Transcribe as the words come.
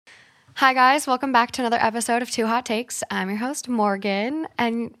Hi, guys. Welcome back to another episode of Two Hot Takes. I'm your host, Morgan.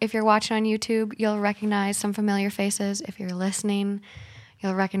 And if you're watching on YouTube, you'll recognize some familiar faces. If you're listening,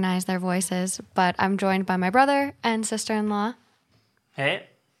 you'll recognize their voices. But I'm joined by my brother and sister-in-law. Hey.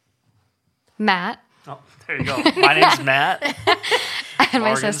 Matt. Oh, there you go. My name's Matt. And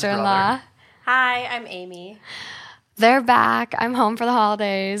my sister-in-law. Brother. Hi, I'm Amy. They're back. I'm home for the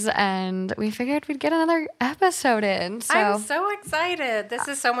holidays, and we figured we'd get another episode in. So I'm so excited. This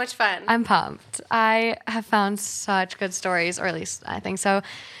is so much fun. I'm pumped. I have found such good stories, or at least I think so.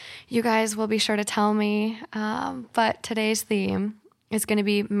 You guys will be sure to tell me. But today's theme is going to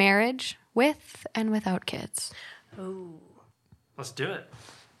be marriage with and without kids. Ooh. Let's do it.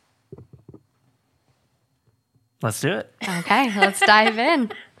 Let's do it. Okay, let's dive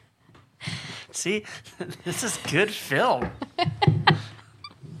in. See, this is good film.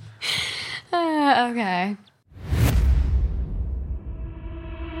 Okay.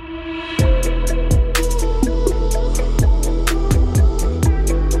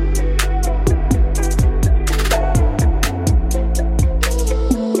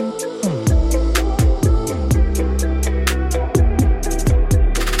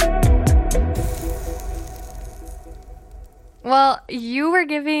 Well, you were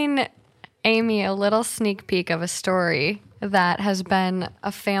giving Amy a little sneak peek of a story that has been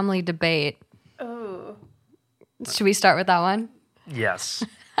a family debate. Oh. Should we start with that one? Yes.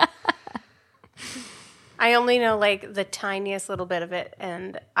 I only know like the tiniest little bit of it,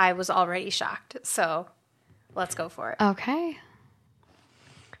 and I was already shocked. So let's go for it. Okay.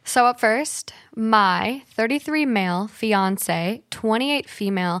 So up first, my 33 male fiance, 28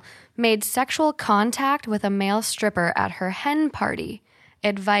 female, made sexual contact with a male stripper at her hen party.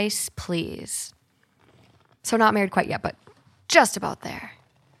 Advice, please. So not married quite yet, but just about there.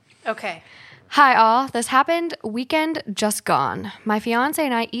 Okay. Hi all, this happened weekend just gone. My fiance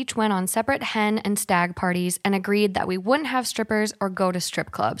and I each went on separate hen and stag parties and agreed that we wouldn't have strippers or go to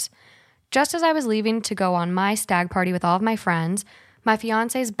strip clubs. Just as I was leaving to go on my stag party with all of my friends, my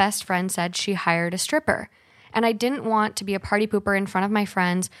fiance's best friend said she hired a stripper. And I didn't want to be a party pooper in front of my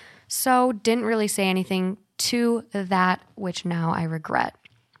friends, so didn't really say anything to that, which now I regret.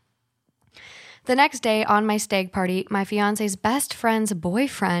 The next day on my stag party, my fiance's best friend's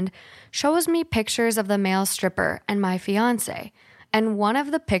boyfriend shows me pictures of the male stripper and my fiance, and one of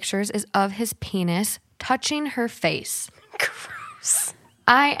the pictures is of his penis touching her face. Gross.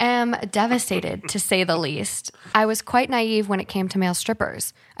 I am devastated, to say the least. I was quite naive when it came to male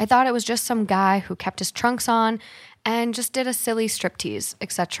strippers. I thought it was just some guy who kept his trunks on and just did a silly striptease,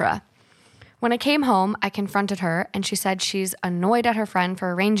 etc. When I came home, I confronted her, and she said she's annoyed at her friend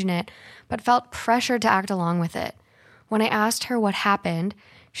for arranging it, but felt pressured to act along with it. When I asked her what happened,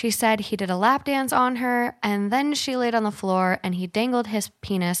 she said he did a lap dance on her, and then she laid on the floor, and he dangled his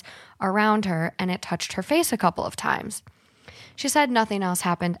penis around her, and it touched her face a couple of times. She said nothing else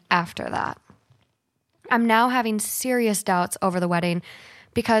happened after that. I'm now having serious doubts over the wedding,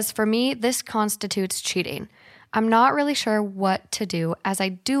 because for me, this constitutes cheating. I'm not really sure what to do, as I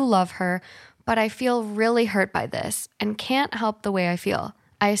do love her, but I feel really hurt by this and can't help the way I feel.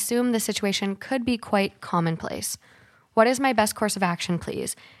 I assume the situation could be quite commonplace. What is my best course of action,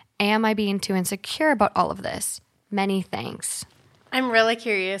 please? Am I being too insecure about all of this? Many thanks. I'm really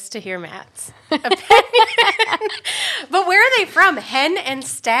curious to hear Matt's opinion. But where are they from? Hen and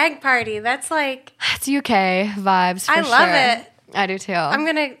stag party. That's like... It's UK vibes for sure. I love it. I do too. I'm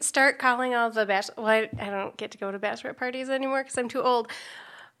going to start calling all the Well, I don't get to go to bachelorette parties anymore because I'm too old.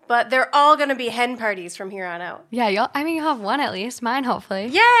 But they're all going to be hen parties from here on out. Yeah, you'll have one at least. Mine, hopefully.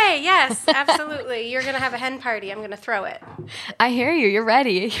 Yay! Yes, absolutely. You're going to have a hen party. I'm going to throw it. I hear you. You're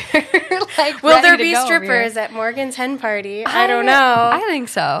ready. You're like, will ready there to be go strippers at Morgan's hen party? I don't know. I think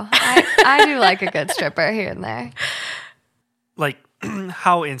so. I do like a good stripper here and there. Like,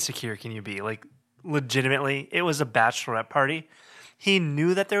 how insecure can you be? Like, legitimately, it was a bachelorette party. He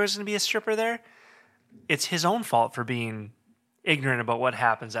knew that there was going to be a stripper there. It's his own fault for being ignorant about what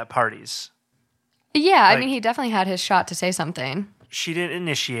happens at parties. Yeah, I mean, he definitely had his shot to say something. She didn't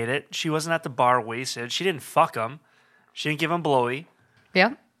initiate it. She wasn't at the bar wasted. She didn't fuck him. She didn't give him blowy.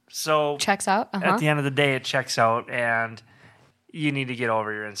 Yep. So checks out. At the end of the day, it checks out, and you need to get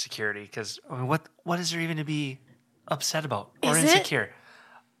over your insecurity. Because I mean, what is there even to be upset about or insecure?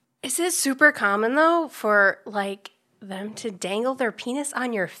 Is it super common though for like them to dangle their penis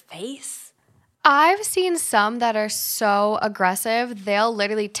on your face? I've seen some that are so aggressive, they'll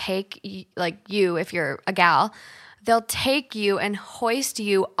literally take, like you, if you're a gal, they'll take you and hoist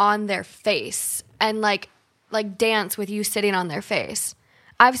you on their face and like dance with you sitting on their face.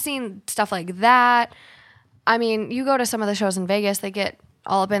 I've seen stuff like that. I mean, you go to some of the shows in Vegas, they get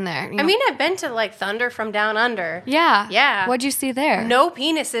all up in there. You know? I mean, I've been to like Thunder from Down Under. yeah. Yeah. What'd you see there? No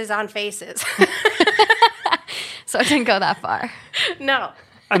penises on faces. So it didn't go that far. No.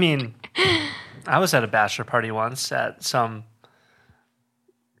 I mean, I was at a bachelor party once at some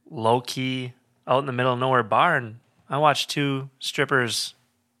low-key, out in the middle of nowhere bar, and I watched two strippers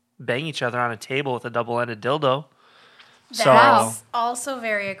bang each other on a table with a double-ended dildo. That's also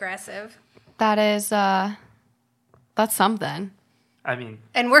very aggressive. That is, that's something. I mean,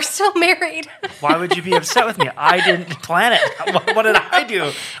 And we're still married. why would you be upset with me? I didn't plan it. What did I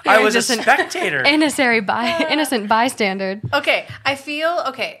do? I was a just an spectator. Innocent bystander. Okay,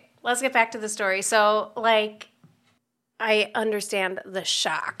 let's get back to the story. So, like, I understand the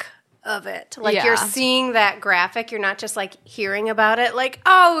shock of it. Like, Yeah. you're seeing that graphic. You're not just, like, hearing about it. Like,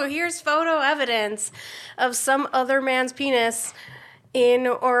 oh, here's photo evidence of some other man's penis in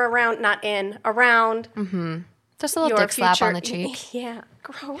or around, not in, around Just a little your dick slap on future- the cheek. Yeah,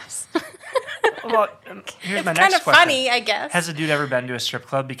 gross. Well, here's my It's next kind of question. funny, I guess. Has a dude ever been to a strip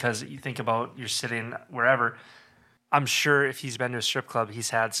club? Because you think about you're sitting wherever. I'm sure if he's been to a strip club, he's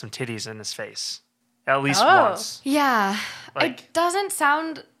had some titties in his face. At least Oh. once. Yeah. Like- It doesn't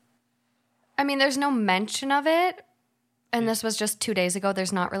sound. I mean, there's no mention of it. And this was just 2 days ago.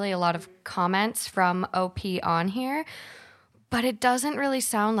 There's not really a lot of comments from OP on here. But it doesn't really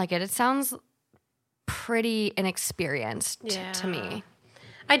sound like it. It sounds pretty inexperienced to me.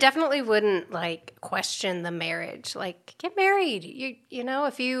 I definitely wouldn't like question the marriage. Like, get married. You know,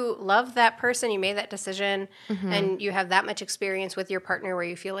 if you love that person, you made that decision, and you have that much experience with your partner where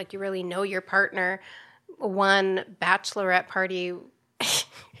you feel like you really know your partner. One bachelorette party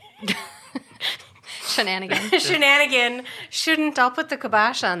Shenanigan. shenanigan shouldn't. I'll put the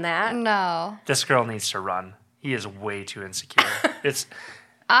kibosh on that. No. This girl needs to run. He is way too insecure. It's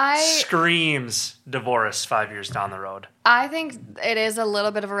I screams divorce 5 years down the road. I think it is a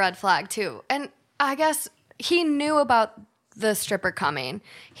little bit of a red flag too. And I guess he knew about the stripper coming.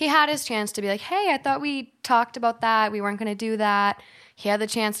 He had his chance to be like, hey, I thought we talked about that. We weren't going to do that. He had the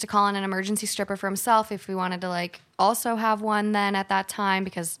chance to call in an emergency stripper for himself if we wanted to like also have one then at that time,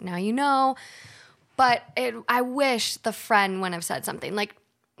 because now you know. But I wish the friend wouldn't have said something. Like,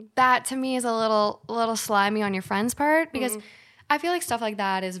 that to me is a little slimy on your friend's part, because I feel like stuff like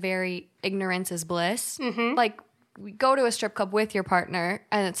that is very ignorance is bliss. Like, we go to a strip club with your partner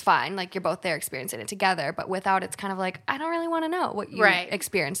and it's fine. Like, you're both there experiencing it together. But without, it's kind of like, I don't really want to know what you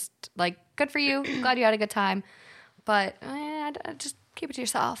experienced. Like, good for you. Glad you had a good time. But just keep it to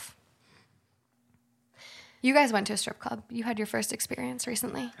yourself. You guys went to a strip club. You had your first experience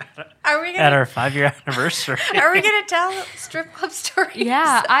recently. Are we At gonna our 5-year anniversary. Are we gonna tell strip club stories?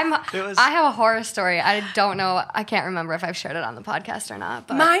 Yeah, was- I have a horror story. I don't know. I can't remember if I've shared it on the podcast or not.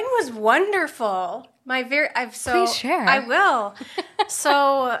 But Mine was wonderful. Please share. I will.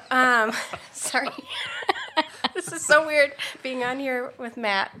 So, sorry. This is so weird being on here with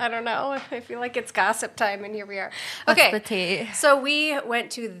Matt. I don't know. I feel like it's gossip time, and here we are. Okay. What's the tea? So we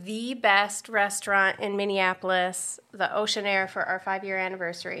went to the best restaurant in Minneapolis, the Ocean Air, for our 5-year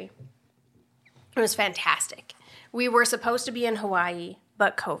anniversary. It was fantastic. We were supposed to be in Hawaii,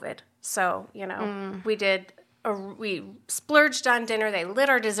 but COVID. So, you know, we splurged on dinner. They lit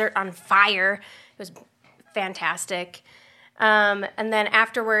our dessert on fire. It was fantastic. And then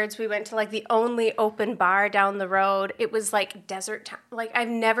afterwards, we went to like the only open bar down the road. It was like desert time. Like, I've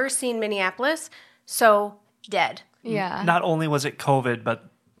never seen Minneapolis so dead. Yeah. Not only was it COVID, but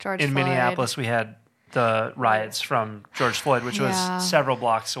George in Floyd. Minneapolis we had the riots from George Floyd, which Yeah. was several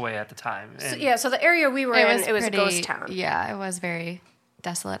blocks away at the time. And So the area we were in, it was a ghost town. Yeah, it was very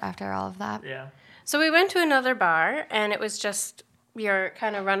desolate after all of that. yeah. So we went to another bar, and it was just your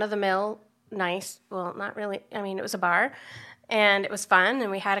kind of run-of-the-mill, nice. Well, not really. I mean, it was a bar, and it was fun, and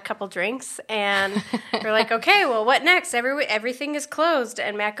we had a couple drinks, and we're like, okay, well, what next? Everything is closed.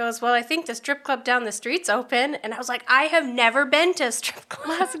 And Matt goes, well, I think the strip club down the street's open. And I was like, I have never been to a strip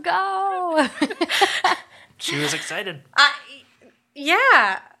club. Let's go. She was excited.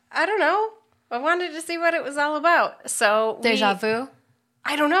 Yeah, I don't know. I wanted to see what it was all about. So Deja vu.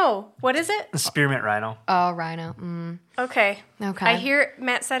 I don't know. What is it? Spearmint Rhino. Oh, Rhino. Mm. Okay. Okay. I hear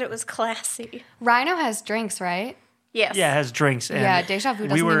Matt said it was classy. Rhino has drinks, right? Yes. Yeah, it has drinks. And Yeah, Deja vu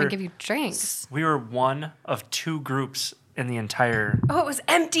doesn't we were, even give you drinks. We were one of 2 groups in the entire Oh, it was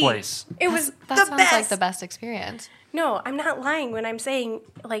empty. place. It was That the sounds best. like the best experience. No, I'm not lying when I'm saying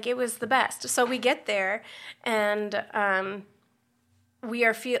like it was the best. So we get there, and we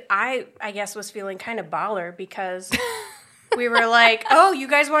are I guess was feeling kind of baller because we were like, oh, you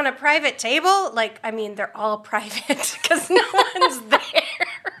guys want a private table? Like, I mean, they're all private because no one's there,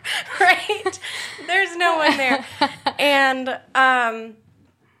 right? There's no one there, and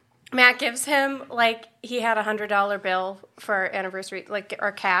Matt gives him, like, he had a $100 bill for our anniversary, like,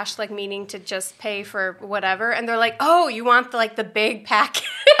 or cash, like, meaning to just pay for whatever. And they're like, oh, you want, the big package?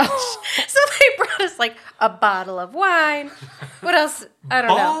 Oh. So they brought us, like, a bottle of wine. What else? I don't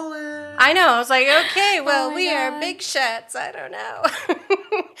know. Ballin'. I know. I was like, okay, well, my we are God. big shots. I don't know.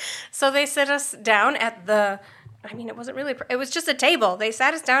 So they sit us down at it wasn't really, it was just a table. They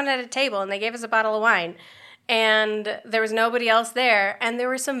sat us down at a table and they gave us a bottle of wine. And there was nobody else there. And there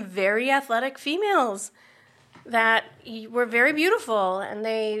were some very athletic females that were very beautiful. And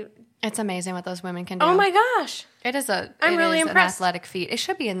they, It's amazing what those women can do. oh my gosh. It is I'm it really is impressed. an athletic feat. It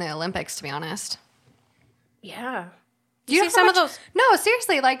should be in the Olympics, to be honest. Yeah. Do you see know some how of much- those? No,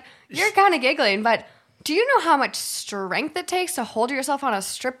 seriously, like, you're kind of giggling, but do you know how much strength it takes to hold yourself on a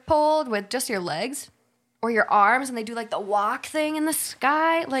strip pole with just your legs or your arms, and they do like the walk thing in the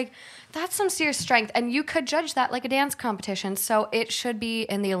sky? Like, that's some serious strength, and you could judge that like a dance competition, so it should be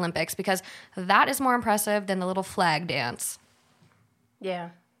in the Olympics because that is more impressive than the little flag dance. Yeah.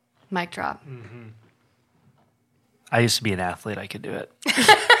 Mic drop. I used to be an athlete. I could do it.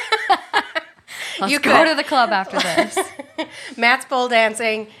 Let's You go could. to the club after this. Matt's pole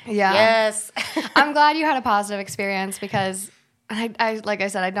dancing. Yeah. Yes. I'm glad you had a positive experience because I like I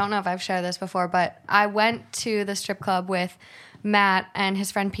said, I don't know if I've shared this before, but I went to the strip club with Matt and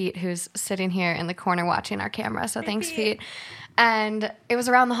his friend Pete, who's sitting here in the corner watching our camera. So thanks, Pete. And it was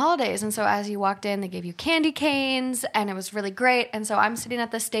around the holidays. And so as you walked in, they gave you candy canes and it was really great. And so I'm sitting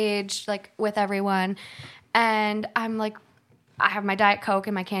at the stage like with everyone and I'm like, I have my Diet Coke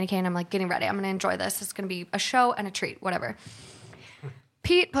and my candy cane. I'm like getting ready. I'm going to enjoy this. It's going to be a show and a treat, whatever.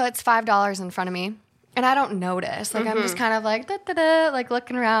 Pete puts $5 in front of me, and I don't notice. Like, I'm just kind of like, da-da-da, like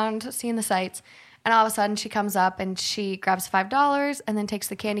looking around, seeing the sights. And all of a sudden, she comes up, and she grabs $5 and then takes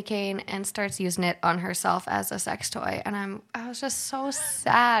the candy cane and starts using it on herself as a sex toy. And I was just so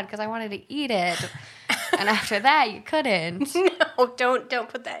sad because I wanted to eat it. And after that, you couldn't. No, don't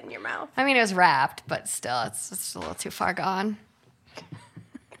put that in your mouth. I mean, it was wrapped, but still, it's just a little too far gone.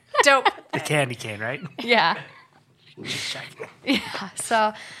 Don't put The candy cane, right? Yeah. Yeah.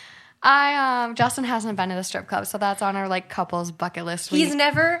 So Justin hasn't been to the strip club, so that's on our like couples bucket list. He's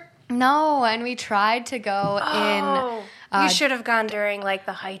never. No, and we tried to go Oh, in. you should have gone during like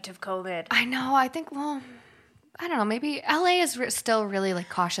the height of COVID. I know. I think. Well, I don't know. Maybe LA is still really like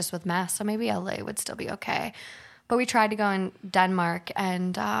cautious with masks, so maybe LA would still be okay. But we tried to go in Denmark,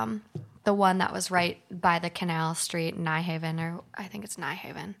 and the one that was right by the Canal Street, Nyhaven, or I think it's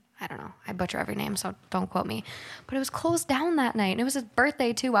Nyhaven. I don't know. I butcher every name, so don't quote me. But it was closed down that night, and it was his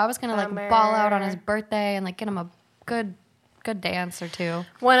birthday too. I was gonna like ball out on his birthday and like get him a good dance or two.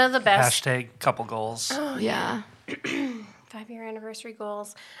 One of the best Hashtag couple goals. Yeah. 5-year anniversary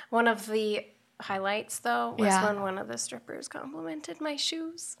goals. One of the highlights, though, was Yeah. when one of the strippers complimented my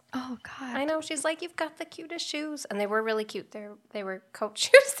shoes. Oh God. I know. She's like, "You've got the cutest shoes," and they were really cute. They were Coach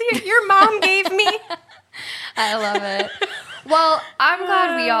shoes your mom gave me. I love it. Well, I'm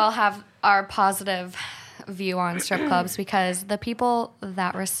glad we all have our positive view on strip clubs because the people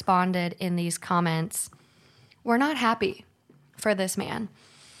that responded in these comments were not happy for this man.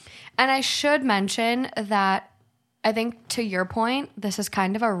 And I should mention that I think to your point, this is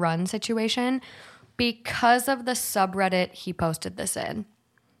kind of a run situation because of the subreddit he posted this in.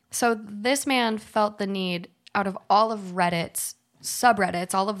 So this man felt the need out of all of Reddit's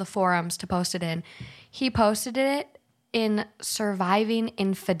subreddits, all of the forums to post it in. He posted it in surviving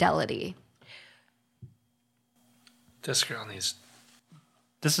infidelity. This girl needs.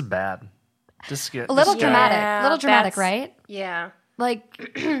 This is bad. This is good. A little This is dramatic. Yeah, little dramatic, that's- right? Yeah. Like,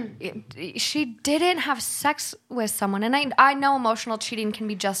 she didn't have sex with someone. And I know emotional cheating can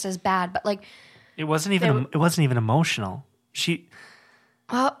be just as bad, but like, It wasn't even. It wasn't even emotional. She.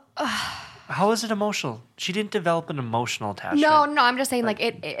 well, How is it emotional? She didn't develop an emotional attachment. no, I'm just saying like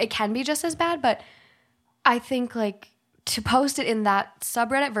it can be just as bad, but I think like to post it in that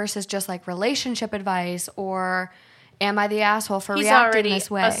subreddit versus just like relationship advice or am I the asshole for He's reacting already this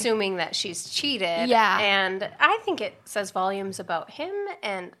way? assuming that she's cheated. Yeah. And I think it says volumes about him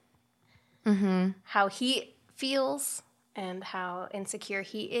and how he feels and how insecure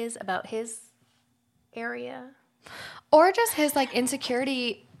he is about his area. Or just his like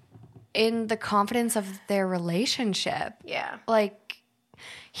insecurity in the confidence of their relationship. Yeah. Like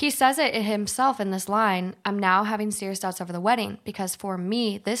he says it himself in this line, I'm now having serious doubts over the wedding because for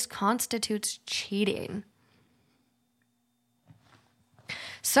me, this constitutes cheating.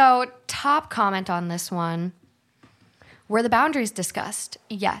 So, top comment on this one. Were the boundaries discussed?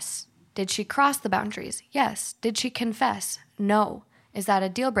 Yes. Did she cross the boundaries? Yes. Did she confess? No. Is that a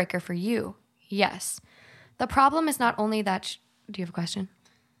deal breaker for you? Yes. The problem is not only that... do you have a question?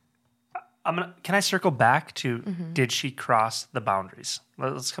 Can I circle back to did she cross the boundaries?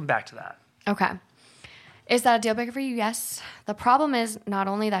 Let's come back to that. Okay. Is that a deal breaker for you? Yes. The problem is not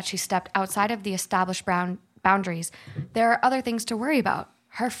only that she stepped outside of the established boundaries, there are other things to worry about.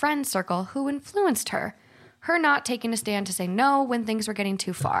 Her friend circle who influenced her. Her not taking a stand to say no when things were getting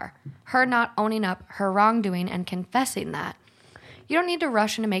too far. Her not owning up her wrongdoing and confessing that. You don't need to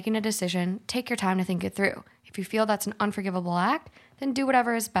rush into making a decision. Take your time to think it through. If you feel that's an unforgivable act, then do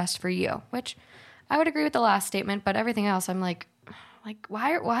whatever is best for you, which I would agree with the last statement, but everything else I'm like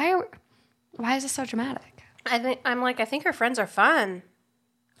why is this so dramatic? I think her friends are fun.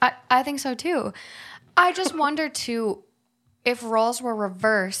 I think so too. I just wonder too, if roles were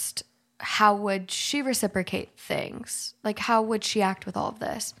reversed, how would she reciprocate things? Like, how would she act with all of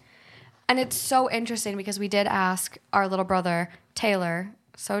this? And it's so interesting because we did ask our little brother, Taylor,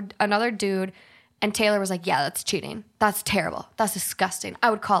 so another dude, and Taylor was like, yeah, that's cheating. That's terrible. That's disgusting. I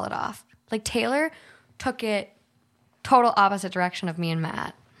would call it off. Like, Taylor took it total opposite direction of me and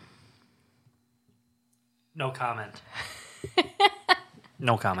Matt. No comment.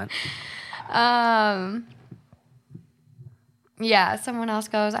 No comment. Yeah, someone else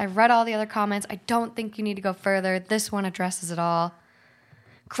goes, I read all the other comments. I don't think you need to go further. This one addresses it all.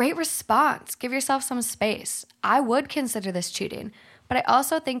 Great response. Give yourself some space. I would consider this cheating, but I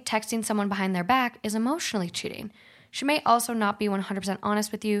also think texting someone behind their back is emotionally cheating. She may also not be 100%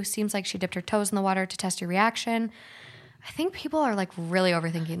 honest with you. Seems like she dipped her toes in the water to test your reaction. I think people are like really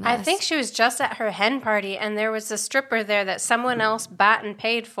overthinking this. I think she was just at her hen party and there was a stripper there that someone else bought and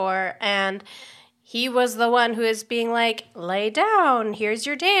paid for, and he was the one who is being like, lay down, here's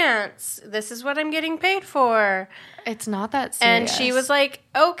your dance. This is what I'm getting paid for. It's not that serious. And she was like,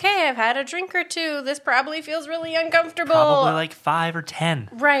 okay, I've had a drink or two. This probably feels really uncomfortable. Probably like 5 or 10.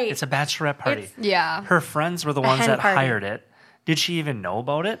 Right. It's a bachelorette party. Yeah. Her friends were the ones that hired it. Did she even know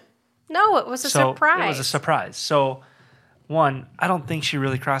about it? No, it was a surprise. It was a surprise. So, one, I don't think she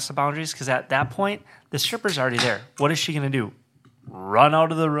really crossed the boundaries because at that point, the stripper's already there. What is she going to do? Run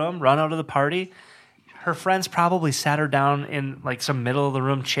out of the room? Run out of the party? Her friends probably sat her down in like some middle of the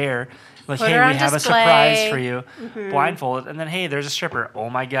room chair. Like, hey, we have a surprise for you. Blindfolded. And then, hey, there's a stripper. Oh,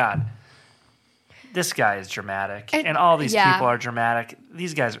 my God. This guy is dramatic. And all these people are dramatic.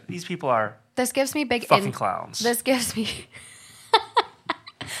 These people are this gives me big fucking clowns. This gives me...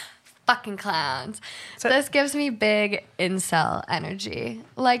 fucking clowns. This gives me big incel energy.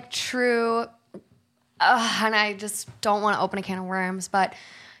 Like true... and I just don't want to open a can of worms, but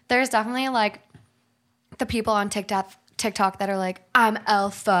there's definitely like the people on TikTok that are like, I'm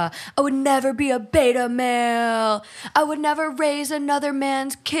alpha. I would never be a beta male. I would never raise another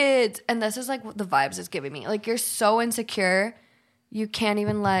man's kids. And this is like what the vibes it's giving me. Like, you're so insecure, you can't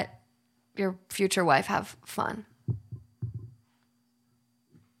even let your future wife have fun.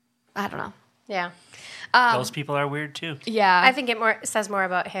 I don't know. Yeah. Those people are weird too. Yeah. I think it says more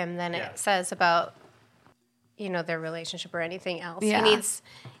about him than it says about, their relationship or anything else. Yeah.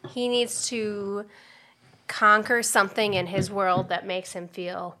 He needs to conquer something in his world that makes him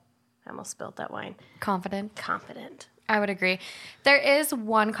feel, I almost spilled that wine. Confident. I would agree. There is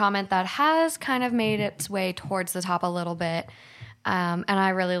one comment that has kind of made its way towards the top a little bit, and I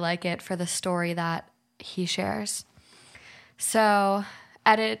really like it for the story that he shares. So,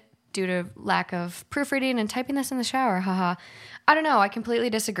 edit due to lack of proofreading and typing this in the shower, haha. I don't know, I completely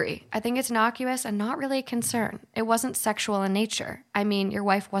disagree. I think it's innocuous and not really a concern. It wasn't sexual in nature. I mean, your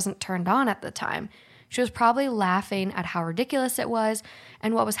wife wasn't turned on at the time. She was probably laughing at how ridiculous it was,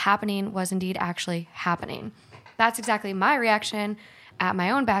 and what was happening was indeed actually happening. That's exactly my reaction at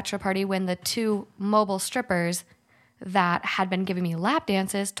my own bachelor party when the 2 mobile strippers that had been giving me lap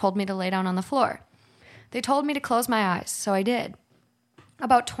dances told me to lay down on the floor. They told me to close my eyes, so I did.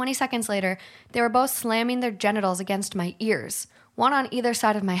 About 20 seconds later, they were both slamming their genitals against my ears, one on either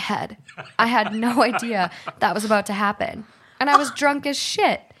side of my head. I had no idea that was about to happen, and I was drunk as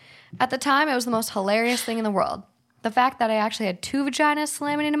shit. At the time, it was the most hilarious thing in the world. The fact that I actually had 2 vaginas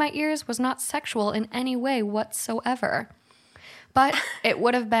slamming into my ears was not sexual in any way whatsoever. But it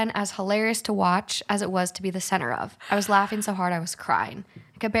would have been as hilarious to watch as it was to be the center of. I was laughing so hard I was crying.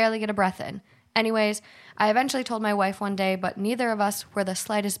 I could barely get a breath in. Anyways, I eventually told my wife one day, but neither of us were the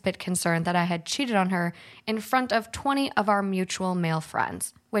slightest bit concerned that I had cheated on her in front of 20 of our mutual male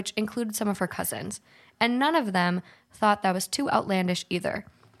friends, which included some of her cousins. And none of them thought that was too outlandish either.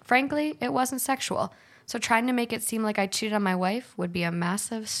 Frankly, it wasn't sexual, so trying to make it seem like I cheated on my wife would be a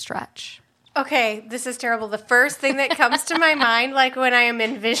massive stretch. Okay, this is terrible. The first thing that comes to my mind, like when I am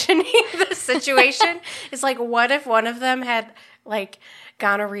envisioning the situation, is like, what if one of them had like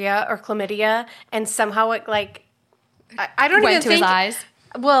gonorrhea or chlamydia and somehow it like, I don't Went even to think. his eyes.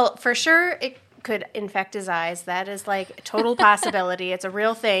 Well, for sure, it could infect his eyes. That is like a total possibility. It's a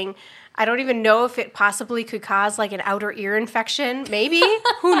real thing. I don't even know if it possibly could cause like an outer ear infection. Maybe.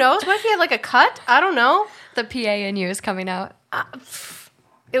 Who knows? What if he had like a cut? I don't know. The PA in you is coming out.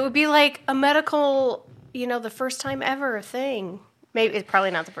 It would be like a medical, the first time ever thing. Maybe it's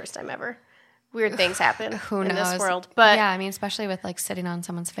probably not the first time ever. Weird things happen Who in knows? this world. But yeah, I mean, especially with like sitting on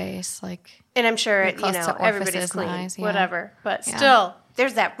someone's face, like and I'm sure close to everybody's orifices clean, and eyes, yeah. whatever. But Yeah. still,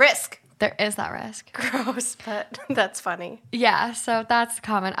 there's that risk. there is that risk. Gross, but that's funny. Yeah, so that's a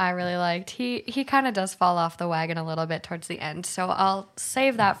comment I really liked. He kind of does fall off the wagon a little bit towards the end. So I'll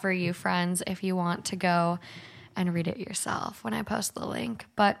save that for you, friends, if you want to go and read it yourself when I post the link.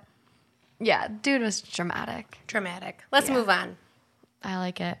 But yeah, dude was dramatic. Dramatic. Let's move on. I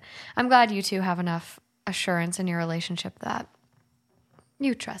like it. I'm glad you two have enough assurance in your relationship that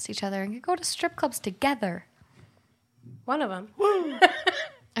you trust each other and you go to strip clubs together. One of them.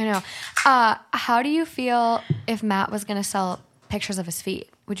 I know. How do you feel if Matt was going to sell pictures of his feet?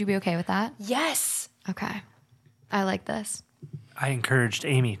 Would you be okay with that? Yes. Okay. I like this. I encouraged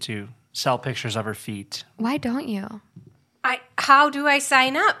Amy to sell pictures of her feet. Why don't you? How do I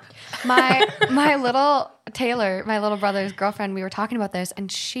sign up? My little Taylor, my little brother's girlfriend, we were talking about this,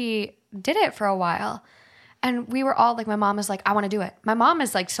 and she did it for a while. And we were all like, my mom is like, I want to do it. My mom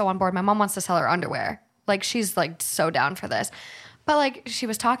is like so on board. My mom wants to sell her underwear. Like, she's like so down for this. But like, she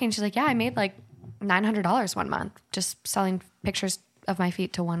was talking, she's like, yeah, I made like $900 one month just selling pictures of my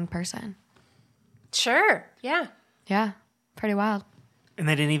feet to one person. Sure. Yeah. Yeah, pretty wild. And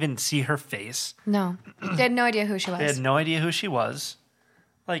they didn't even see her face. No, they had no idea who she They was. had no idea who she was.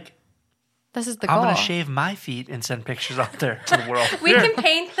 Like, This is the goal. I'm going to shave my feet and send pictures out there to the world. We can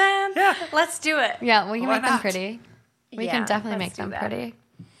paint them. Yeah. Let's do it. Yeah, we can Why make them not? pretty. We Yeah, can definitely make let's do them that. pretty.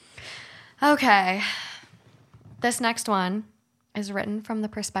 Okay. This next one is written from the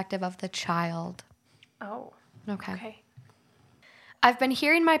perspective of the child. Oh. Okay. Okay. I've been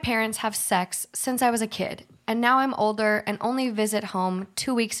hearing my parents have sex since I was a kid, and now I'm older and only visit home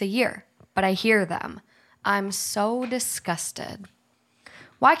 2 weeks a year, but I hear them. I'm so disgusted.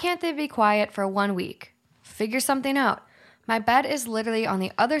 Why can't they be quiet for 1 week? Figure something out. My bed is literally on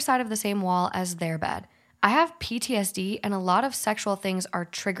the other side of the same wall as their bed. I have PTSD, and a lot of sexual things are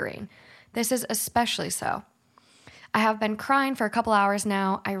triggering. This is especially so. I have been crying for a couple hours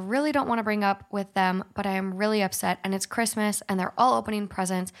now. I really don't want to bring up with them, but I am really upset, and it's Christmas, and they're all opening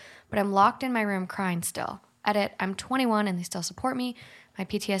presents, but I'm locked in my room crying still. Edit, I'm 21 and they still support me. My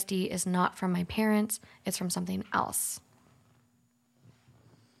PTSD is not from my parents. It's from something else.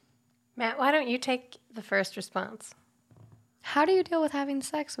 Matt, why don't you take the first response? How do you deal with having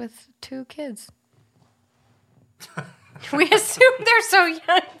sex with 2 kids? We assume they're so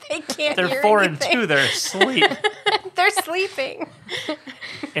young they can't They're hear 4 anything. and 2. They're asleep. They're sleeping.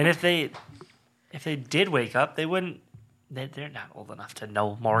 And if they did wake up, they wouldn't. They're not old enough to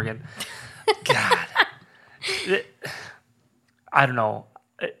know Morgan. God, I don't know.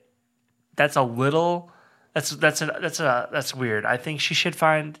 That's a little. That's weird. I think she should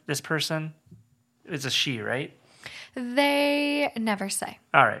find this person. It's a she, right? They never say.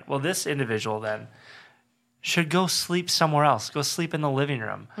 All right. Well, this individual then should go sleep somewhere else. Go sleep in the living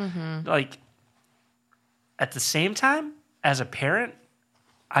room. Mm-hmm. Like, at the same time, as a parent,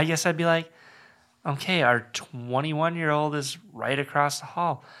 I guess I'd be like, okay, our 21-year-old is right across the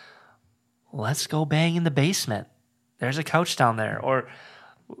hall. Let's go bang in the basement. There's a couch down there. Or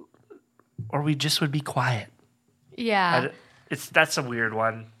we just would be quiet. Yeah. That's a weird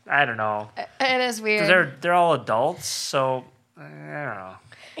one. I don't know. It is weird. 'Cause they're all adults, so I don't know.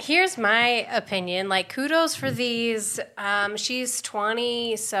 Here's my opinion. Like, kudos for these. She's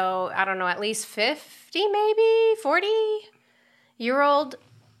 20, so I don't know, at least 50, maybe 40-year-old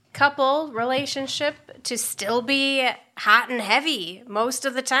couple relationship to still be hot and heavy most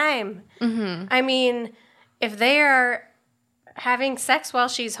of the time. Mm-hmm. I mean, if they are having sex while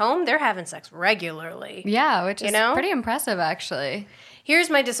she's home, they're having sex regularly. Yeah, which is know? pretty impressive, actually. Here's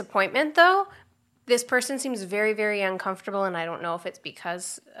my disappointment, though. This person seems very, very uncomfortable, and I don't know if it's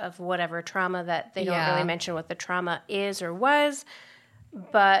because of whatever trauma that they don't Yeah. really mention what the trauma is or was.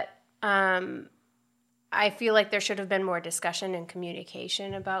 But I feel like there should have been more discussion and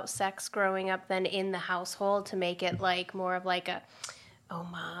communication about sex growing up than in the household to make it like more of like a, oh,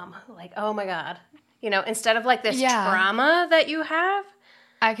 mom, like, oh, my God. You know, instead of like this Yeah. trauma that you have.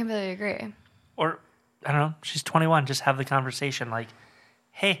 I completely agree. Or, I don't know, she's 21. Just have the conversation like,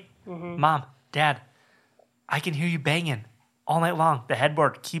 hey, Mom, Dad, I can hear you banging all night long. The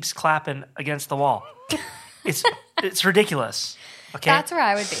headboard keeps clapping against the wall. It's ridiculous. Okay? That's where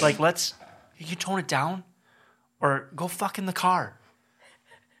I would be. Like, you can tone it down or go fuck in the car.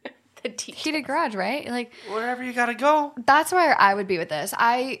 the details. Heated garage, right? Like, Wherever you gotta go. that's where I would be with this.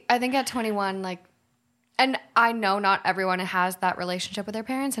 I think at 21, like, and I know not everyone has that relationship with their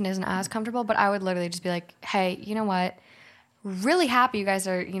parents and isn't as comfortable, but I would literally just be like, hey, you know what? Really happy you guys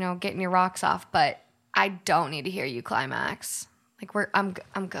are, getting your rocks off, but I don't need to hear you climax. Like, I'm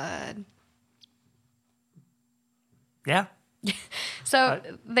good. Yeah. So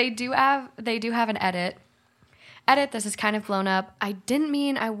they do have an edit. This is kind of blown up. I didn't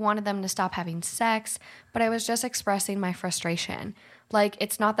mean I wanted them to stop having sex, but I was just expressing my frustration. Like,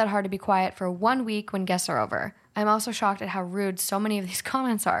 it's not that hard to be quiet for 1 week when guests are over. I'm also shocked at how rude so many of these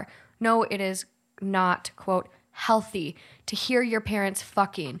comments are. No, it is not, quote, healthy to hear your parents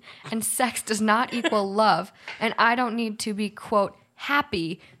fucking, and sex does not equal love, and I don't need to be, quote,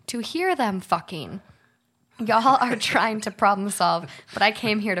 happy to hear them fucking. Y'all are trying to problem solve, but I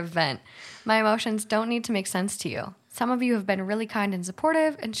came here to vent. My emotions don't need to make sense to you. Some of you have been really kind and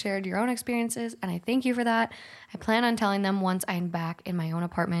supportive and shared your own experiences, and I thank you for that. I plan on telling them once I'm back in my own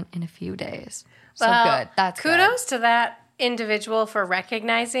apartment in a few days. So good. That's kudos to that individual for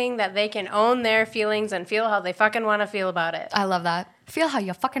recognizing that they can own their feelings and feel how they fucking want to feel about it. I love that. Feel how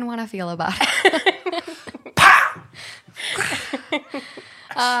you fucking want to feel about it.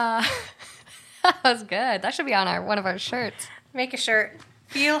 That was good. That should be on one of our shirts. Make a shirt.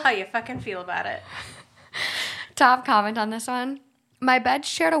 Feel how you fucking feel about it. Top comment on this one. My bed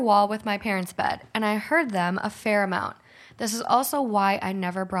shared a wall with my parents' bed, and I heard them a fair amount. This is also why I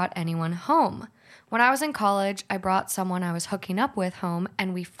never brought anyone home. When I was in college, I brought someone I was hooking up with home,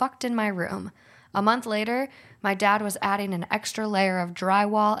 and we fucked in my room. A month later, my dad was adding an extra layer of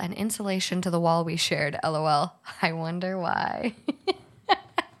drywall and insulation to the wall we shared. LOL. I wonder why.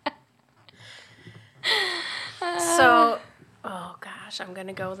 So, oh gosh, I'm going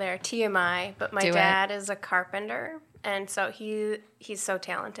to go there. TMI, but my Do it. dad is a carpenter, and so he's so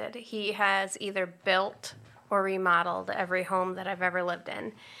talented. He has either built or remodeled every home that I've ever lived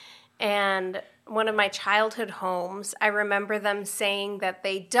in. And one of my childhood homes, I remember them saying that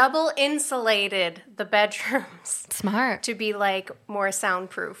they double insulated the bedrooms Smart. to be like more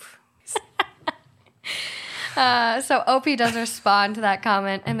soundproof. So OP does respond to that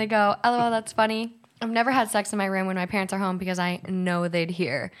comment, and they go, LOL, that's funny. I've never had sex in my room when my parents are home because I know they'd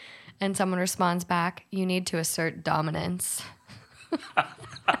hear. And someone responds back, you need to assert dominance.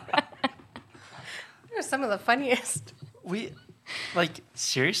 They're some of the funniest.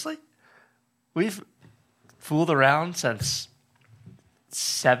 Seriously? We've fooled around since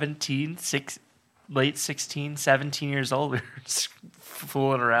late 16, 17 years old. We were just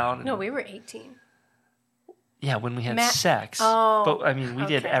fooling around. No, we were 18. Yeah, when we had sex. Oh, but, I mean, we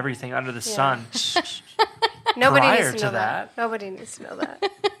did okay. everything under the sun. Nobody Prior needs to to know that. Nobody needs to know that.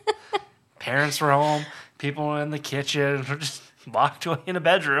 Parents were home. People were in the kitchen. We're just locked away in a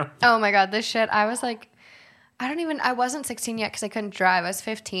bedroom. Oh my God, this shit. I was like, I wasn't 16 yet because I couldn't drive. I was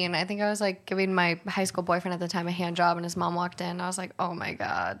 15. I think I was like giving my high school boyfriend at the time a hand job, and his mom walked in. I was like, oh my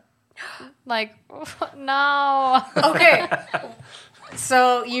God. Like, no. Okay.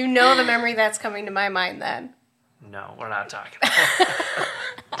 So you know the memory that's coming to my mind then. No, we're not talking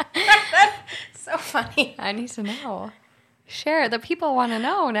about So funny. I need to know. Share. The people want to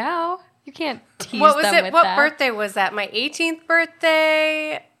know now. You can't tease What was them it? with What that. birthday was that? My 18th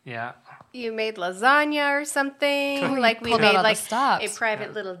birthday. Yeah. You made lasagna or something. Like we pulled out made all the like stops. a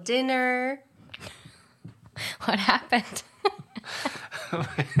private little dinner. What happened?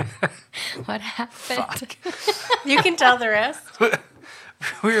 What happened? You can tell the rest.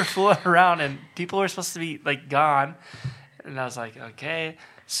 We were fooling around and people were supposed to be like gone. And I was like, okay.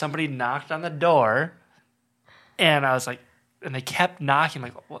 Somebody knocked on the door. And I was like, and they kept knocking,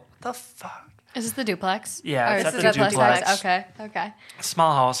 like, what the fuck? Is this the duplex? Yeah, Or it's is at this the duplex. house? Okay.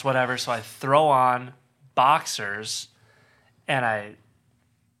 Small house, whatever. So I throw on boxers and I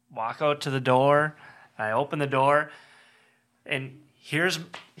walk out to the door. And I open the door. And here's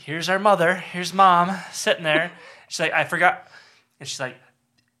our mother. Here's mom sitting there. She's like, I forgot. And she's like,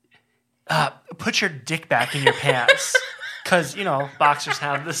 put your dick back in your pants. Because, boxers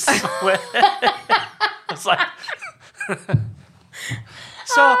have this slit. It's like...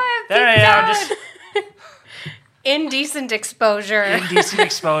 So, there I am, just Indecent exposure. indecent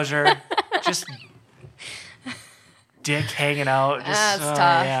exposure. Just dick hanging out. Just, That's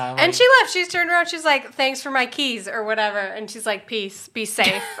tough. Yeah, And she left. She's turned around. She's like, thanks for my keys or whatever. And she's like, peace. Be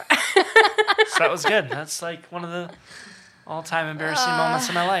safe. so that was good. That's like one of the all-time embarrassing moments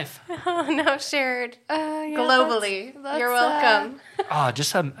in my life. Oh, no, shared. Yeah, Globally. that's You're welcome.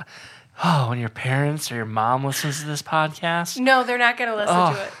 When your parents or your mom listens to this podcast. No, they're not going to listen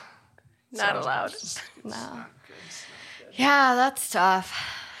Oh. to it. Not allowed. No. Yeah, that's tough.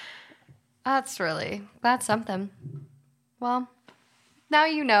 That's something. Well, now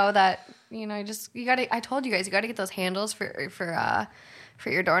you know that, you gotta, I told you guys, you gotta get those handles for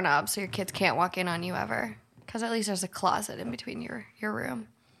your doorknob so your kids can't walk in on you ever. Because at least there's a closet in between your room.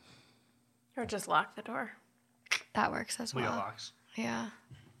 Or just lock the door. That works as well. Wheel locks. Yeah.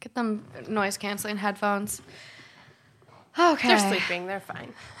 Get them noise canceling headphones. Okay. They're sleeping. They're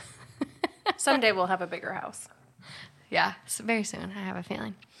fine. Someday we'll have a bigger house. Yeah, so very soon, I have a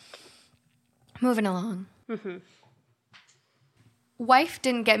feeling. Moving along. Mm-hmm. Wife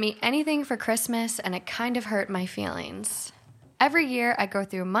didn't get me anything for Christmas, and it kind of hurt my feelings. Every year, I go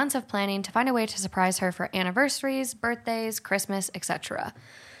through months of planning to find a way to surprise her for anniversaries, birthdays, Christmas, etc.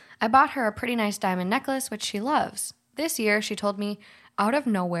 I bought her a pretty nice diamond necklace, which she loves. This year, she told me, out of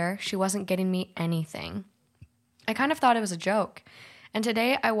nowhere, she wasn't getting me anything. I kind of thought it was a joke. And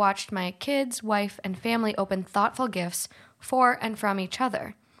today, I watched my kids, wife, and family open thoughtful gifts for and from each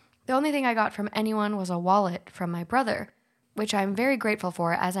other. The only thing I got from anyone was a wallet from my brother, which I'm very grateful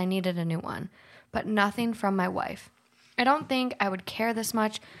for as I needed a new one, but nothing from my wife. I don't think I would care this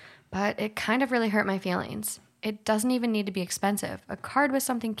much, but it kind of really hurt my feelings. It doesn't even need to be expensive. A card with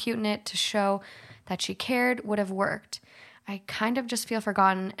something cute in it to show that she cared would have worked. I kind of just feel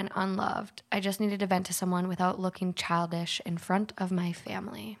forgotten and unloved. I just needed to vent to someone without looking childish in front of my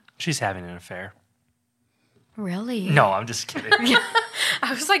family. She's having an affair. Really? No, I'm just kidding.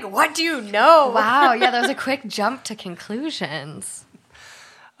 I was like, what do you know? Wow, yeah, that was a quick jump to conclusions.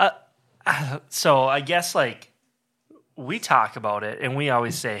 So I guess like we talk about it and we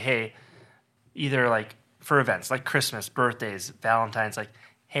always say, hey, either like for events like Christmas, birthdays, Valentine's, like,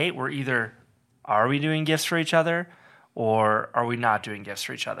 hey, are we doing gifts for each other or are we not doing gifts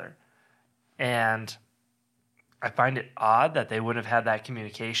for each other? And I find it odd that they wouldn't have had that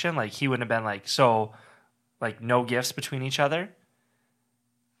communication. Like he wouldn't have been like, so like no gifts between each other.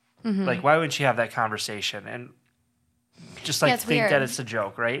 Mm-hmm. Like why wouldn't you have that conversation and just like think weird. that it's a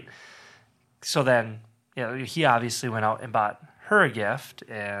joke, right? So then, he obviously went out and bought her a gift,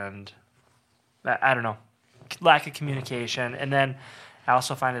 and I don't know, lack of communication. And then I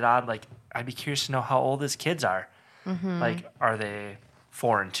also find it odd, like, I'd be curious to know how old his kids are. Mm-hmm. Like, are they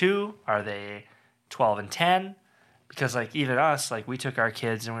 4 and 2? Are they 12 and 10? Because, like, even us, like, we took our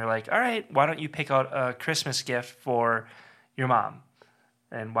kids and we were like, all right, why don't you pick out a Christmas gift for your mom?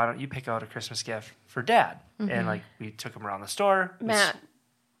 And why don't you pick out a Christmas gift for dad? Mm-hmm. And, like, we took them around the store. Matt,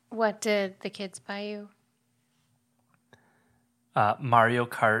 what did the kids buy you? Mario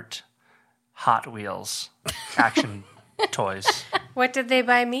Kart Hot Wheels action toys. What did they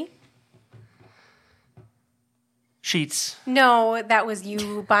buy me? Sheets. No, that was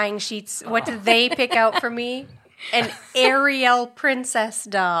you buying sheets. What did they pick out for me? An Ariel princess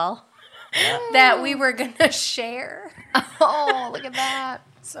doll that we were going to share. Oh, look at that.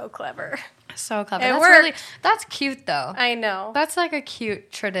 So clever. So clever. It That's worked. That's cute, though. I know. That's like a cute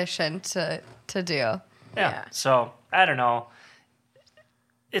tradition to do. Yeah. So, I don't know.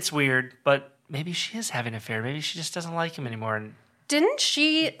 It's weird, but maybe she is having an affair. Maybe she just doesn't like him anymore. And Didn't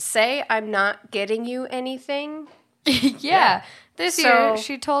she say, I'm not getting you anything? Yeah. This year,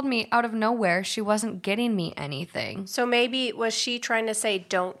 she told me out of nowhere she wasn't getting me anything. So maybe was she trying to say,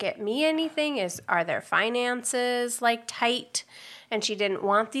 don't get me anything? Are their finances like tight? And she didn't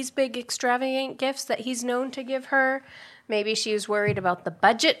want these big extravagant gifts that he's known to give her. Maybe she was worried about the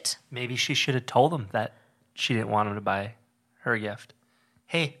budget. maybe she should have told him that she didn't want him to buy her a gift.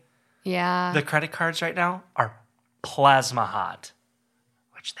 Hey, Yeah. the credit cards right now are plasma hot,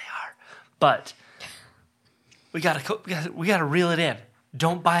 which they are. But we gotta reel it in.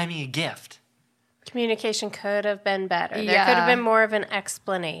 Don't buy me a gift. Communication could have been better. There Yeah. could have been more of an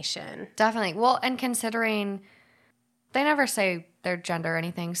explanation. Definitely. Well, and considering they never say their gender or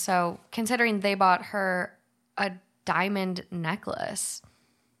anything, so considering they bought her a diamond necklace,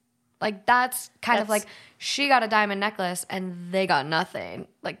 like that's kind of like she got a diamond necklace and they got nothing.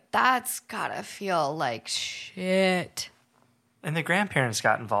 Like that's gotta feel like shit. And the grandparents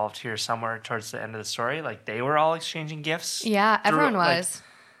got involved here somewhere towards the end of the story. Like they were all exchanging gifts. Yeah, everyone was.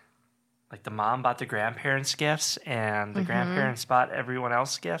 Like the mom bought the grandparents gifts and the grandparents bought everyone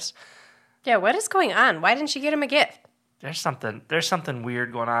else gifts. Yeah, what is going on? Why didn't she get him a gift? There's something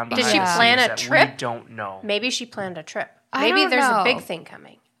weird going on. Did behind she the plan scenes a that trip? We don't know. Maybe she planned a trip. I Maybe don't there's know. a big thing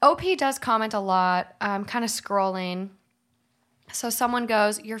coming. OP does comment a lot. I'm kind of scrolling. So someone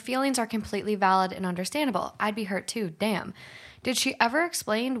goes, your feelings are completely valid and understandable. I'd be hurt too. Damn. Did she ever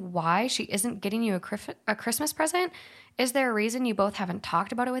explain why she isn't getting you a Christmas present? Is there a reason you both haven't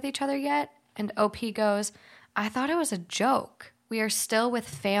talked about it with each other yet? And OP goes, I thought it was a joke. We are still with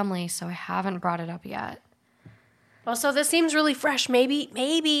family, so I haven't brought it up yet. Also, this seems really fresh.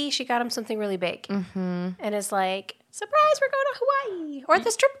 Maybe she got him something really big. Mm-hmm. And is like, surprise, we're going to Hawaii or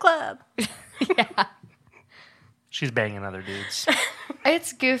the strip club. Yeah. She's banging other dudes.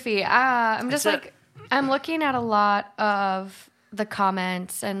 It's goofy. I'm just It's like, I'm looking at a lot of the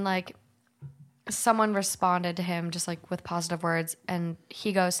comments and like someone responded to him just like with positive words and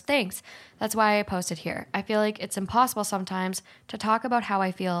he goes, thanks. That's why I posted here. I feel like it's impossible sometimes to talk about how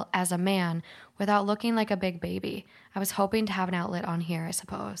I feel as a man without looking like a big baby. I was hoping to have an outlet on here, I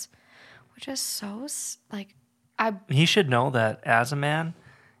suppose. Which is so like, He should know that as a man,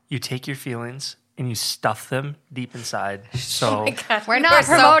 you take your feelings and you stuff them deep inside. So God, we're you not are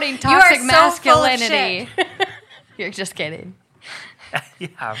promoting you are toxic so full of masculinity. shit. You're just kidding. yeah,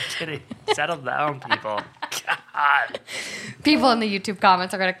 I'm kidding. Settle down, people. God, People in the YouTube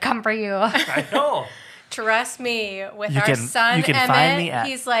comments are going to come for you. I know. Trust me, with our son you can Emmett, find me at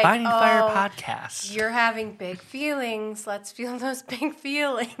he's like, Finding Fire oh, Podcast. you're having big feelings. Let's feel those big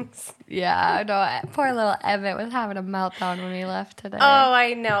feelings. Yeah, no, poor little Emmett was having a meltdown when we left today. Oh,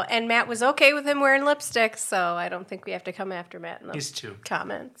 I know. And Matt was okay with him wearing lipstick, so I don't think we have to come after Matt in those He's two.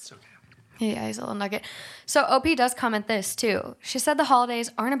 comments. It's okay. Yeah, he's a little nugget. So OP does comment this too. She said the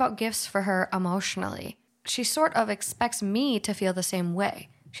holidays aren't about gifts for her emotionally. She sort of expects me to feel the same way.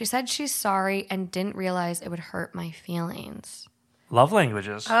 She said she's sorry and didn't realize it would hurt my feelings. Love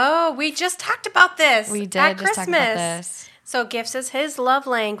languages. Oh, we just talked about this. We did at just Christmas. talk about this. So gifts is his love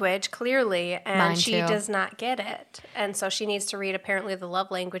language, clearly, and Mine she too. does not get it. And so she needs to read, apparently, the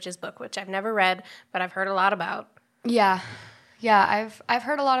love languages book, which I've never read, but I've heard a lot about. Yeah, I've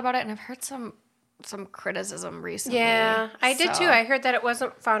heard a lot about it, and I've heard some criticism recently. Yeah, I did So- too. I heard that it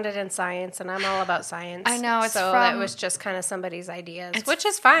wasn't founded in science, and I'm all about science. I know, it's so that from- was just kind of somebody's ideas, which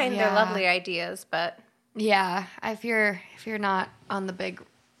is fine. They're yeah. lovely ideas, but Yeah, if you're not on the big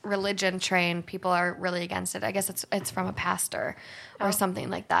religion train, people are really against it. I guess it's from a pastor or something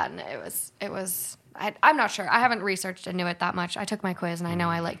like that, and it was. I'm not sure. I haven't researched into it that much. I took my quiz, and I know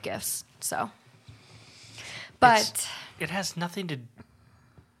I like gifts. So, but It has nothing to.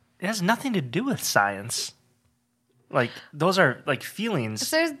 It has nothing to do with science. Like those are like feelings.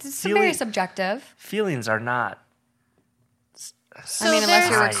 so it's very subjective. Feelings are not. So I mean, unless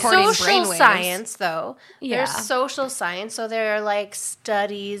there's you're recording social brainwaves. science, though. Yeah. There's social science. So there are like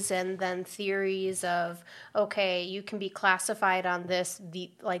studies and then theories of, okay, you can be classified on this,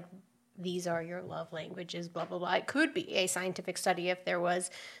 these are your love languages, blah, blah, blah. It could be a scientific study if there was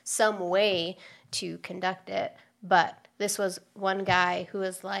some way to conduct it. But this was one guy who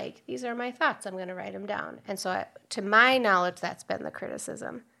was like, these are my thoughts. I'm going to write them down. And so to my knowledge, that's been the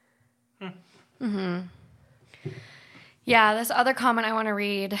criticism. Yeah, this other comment I want to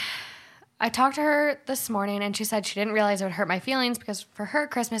read. I talked to her this morning and she said she didn't realize it would hurt my feelings because for her,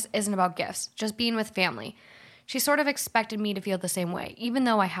 Christmas isn't about gifts, just being with family. She sort of expected me to feel the same way, even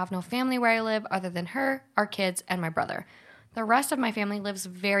though I have no family where I live other than her, our kids, and my brother. The rest of my family lives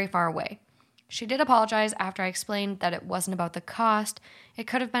very far away. She did apologize after I explained that it wasn't about the cost. It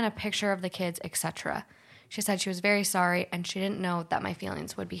could have been a picture of the kids, etc. She said she was very sorry and she didn't know that my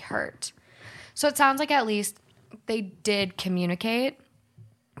feelings would be hurt. So it sounds like at least they did communicate,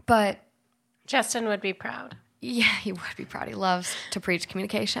 but Justin would be proud. yeah, he would be proud. He loves to preach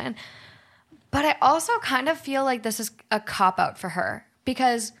communication. But I also kind of feel like this is a cop-out for her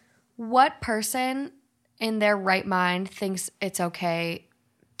because what person in their right mind thinks it's okay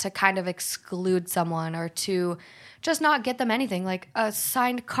to kind of exclude someone or to just not get them anything, like a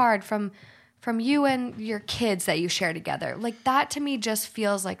signed card from you and your kids that you share together? Like that to me just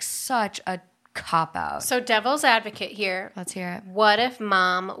feels like such a cop-out. So devil's advocate here. Let's hear it. What if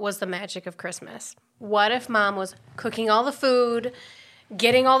mom was the magic of Christmas? What if mom was cooking all the food,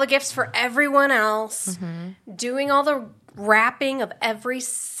 getting all the gifts for everyone else, doing all the wrapping of every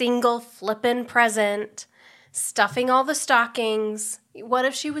single flippin' present, stuffing all the stockings? What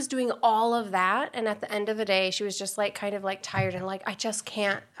if she was doing all of that and at the end of the day she was just like kind of like tired and like I just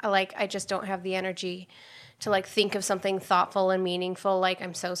can't, I just don't have the energy to like think of something thoughtful and meaningful. Like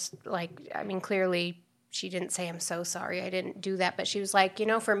I'm so clearly she didn't say I'm so sorry I didn't do that, but she was like,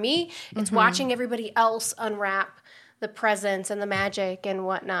 for me it's watching everybody else unwrap the presents and the magic and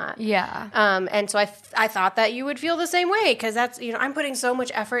whatnot. Yeah. And so I thought that you would feel the same way because that's, I'm putting so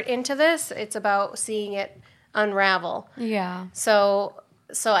much effort into this. It's about seeing it unravel. Yeah. So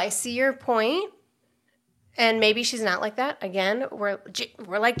I see your point, and maybe she's not like that. Again, we're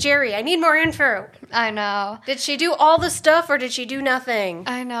like Jerry. I need more info. I know. Did she do all the stuff or did she do nothing?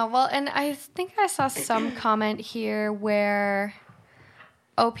 I know. Well, and I think I saw some comment here where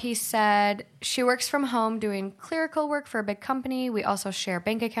OP said she works from home doing clerical work for a big company. We also share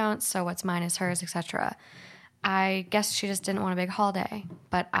bank accounts, so what's mine is hers, etc. I guess she just didn't want a big holiday,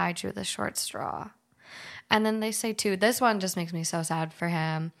 but I drew the short straw. And then they say, too, this one just makes me so sad for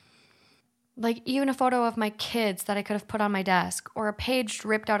him. Like, even a photo of my kids that I could have put on my desk or a page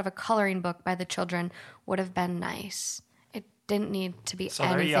ripped out of a coloring book by the children would have been nice. It didn't need to be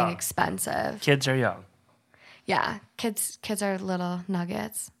anything expensive. Kids are young. Yeah, kids are little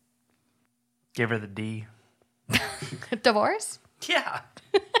nuggets. Give her the D. Divorce? Yeah.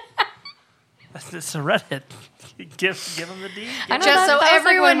 It's a Reddit. Give them the D. Just so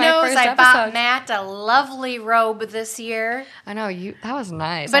everyone knows, I bought Matt a lovely robe this year. I know, that was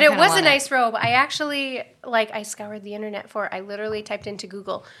nice. But it was a nice robe. I actually, I scoured the internet for it. I literally typed into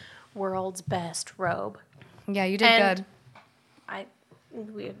Google, world's best robe. Yeah, you did good.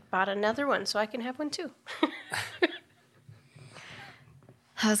 We bought another one, so I can have one too.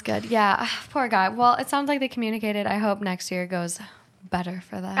 That was good. Yeah, poor guy. Well, it sounds like they communicated. I hope next year goes better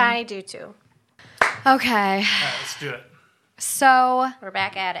for them. I do too. Okay. All right, let's do it. So we're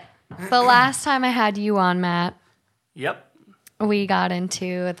back at it. The last time I had you on, Matt. Yep. We got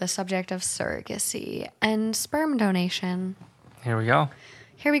into the subject of surrogacy and sperm donation. Here we go.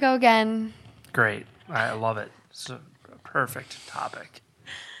 Here we go again. Great. I love it. It's a perfect topic.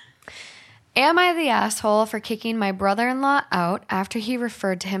 Am I the asshole for kicking my brother-in-law out after he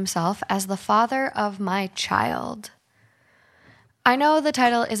referred to himself as the father of my child? I know the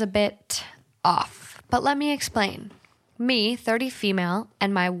title is a bit off, but let me explain. Me, 30 female,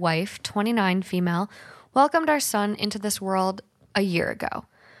 and my wife, 29 female, welcomed our son into this world a year ago.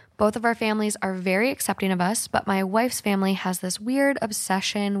 Both of our families are very accepting of us, but my wife's family has this weird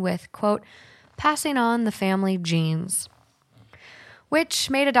obsession with, quote, passing on the family genes, which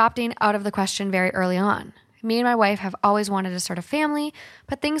made adopting out of the question very early on. Me and my wife have always wanted to start a family,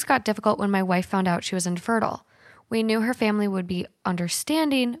 but things got difficult when my wife found out she was infertile. We knew her family would be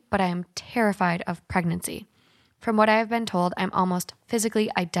understanding, but I am terrified of pregnancy. From what I have been told, I'm almost physically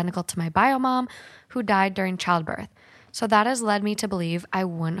identical to my bio mom, who died during childbirth. So that has led me to believe I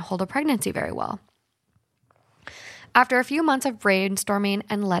wouldn't hold a pregnancy very well. After a few months of brainstorming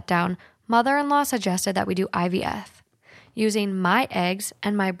and letdown, mother-in-law suggested that we do IVF, using my eggs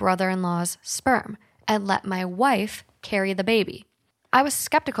and my brother-in-law's sperm, and let my wife carry the baby. I was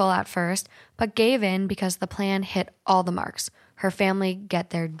skeptical at first, but gave in because the plan hit all the marks. Her family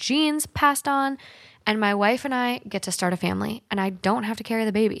get their genes passed on, and my wife and I get to start a family, and I don't have to carry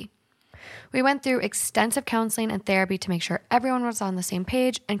the baby. We went through extensive counseling and therapy to make sure everyone was on the same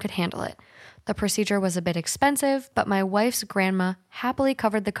page and could handle it. The procedure was a bit expensive, but my wife's grandma happily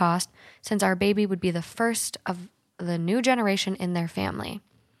covered the cost since our baby would be the first of the new generation in their family.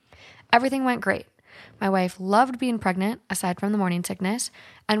 Everything went great. My wife loved being pregnant, aside from the morning sickness,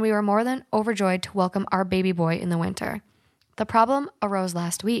 and we were more than overjoyed to welcome our baby boy in the winter. The problem arose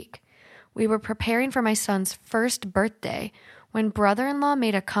last week. We were preparing for my son's first birthday when brother-in-law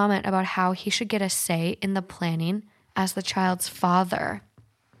made a comment about how he should get a say in the planning as the child's father.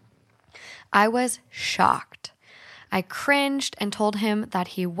 I was shocked. I cringed and told him that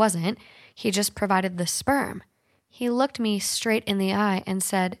he wasn't. He just provided the sperm. He looked me straight in the eye and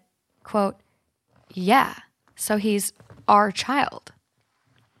said, quote, yeah, so he's our child.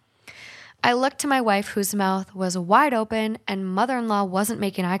 I looked to my wife, whose mouth was wide open, and mother-in-law wasn't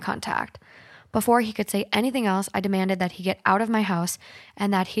making eye contact. Before he could say anything else, I demanded that he get out of my house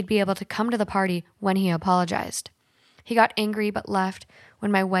and that he'd be able to come to the party when he apologized. He got angry but left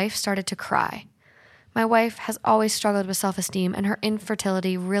when my wife started to cry. My wife has always struggled with self-esteem, and her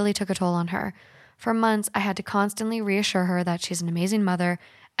infertility really took a toll on her. For months, I had to constantly reassure her that she's an amazing mother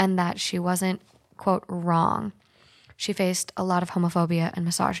and that she wasn't, quote, wrong. She faced a lot of homophobia and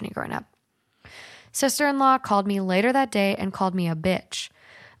misogyny growing up. Sister-in-law called me later that day and called me a bitch.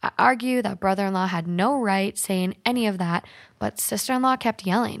 I argue that brother-in-law had no right saying any of that, but sister-in-law kept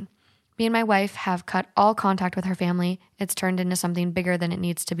yelling. Me and my wife have cut all contact with her family. It's turned into something bigger than it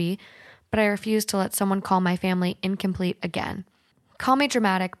needs to be, but I refuse to let someone call my family incomplete again. Call me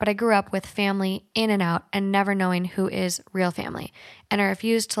dramatic, but I grew up with family in and out and never knowing who is real family, and I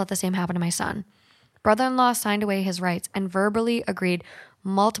refuse to let the same happen to my son. Brother-in-law signed away his rights and verbally agreed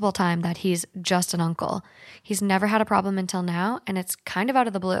multiple times that he's just an uncle. He's never had a problem until now, and it's kind of out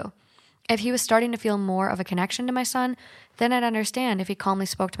of the blue. If he was starting to feel more of a connection to my son, then I'd understand if he calmly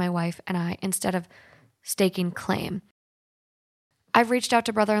spoke to my wife and I instead of staking claim. I've reached out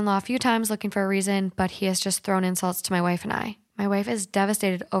to brother-in-law a few times looking for a reason, but he has just thrown insults to my wife and I. My wife is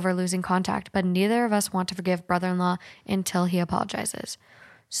devastated over losing contact, but neither of us want to forgive brother-in-law until he apologizes.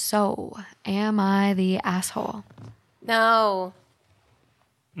 So, am I the asshole? No.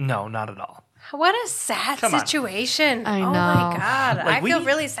 No, not at all. What a sad situation. I know. Oh my God. Like, I feel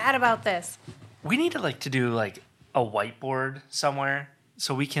really sad about this. We need to do like a whiteboard somewhere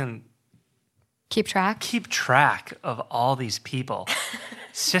so we can Keep track of all these people.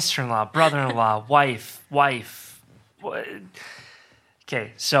 Sister-in-law, brother-in-law, wife.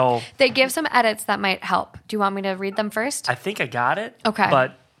 Okay, so They give some edits that might help. Do you want me to read them first? I think I got it. Okay.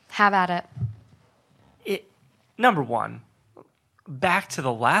 But Have at it. number one, back to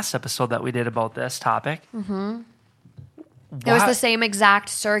the last episode that we did about this topic. Mm-hmm. It was the same exact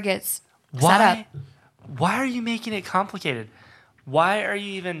surrogates setup. Why are you making it complicated? Why are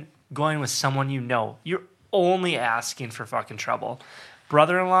you even going with someone you know? You're only asking for fucking trouble.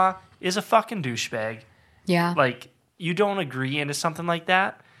 Brother-in-law is a fucking douchebag. Yeah. Like, you don't agree into something like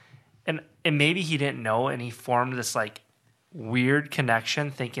that. And maybe he didn't know and he formed this like weird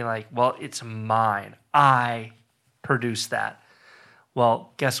connection thinking like, well, it's mine. I produced that.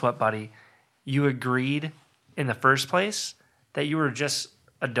 Well, guess what, buddy? You agreed in the first place that you were just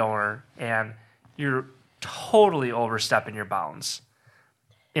a donor and you're totally overstepping your bounds,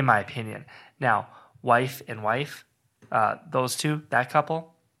 in my opinion. Now, wife and wife, those two, that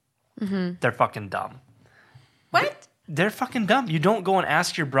couple, they're fucking dumb. What? They're fucking dumb. You don't go and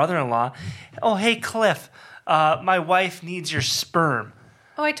ask your brother-in-law, oh, hey, Cliff, my wife needs your sperm.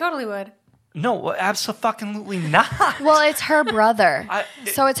 Oh, I totally would. No, absolutely not. Well, it's her brother.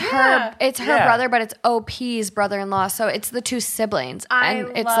 So it's Yeah. her brother, but it's OP's brother-in-law. So it's the two siblings. And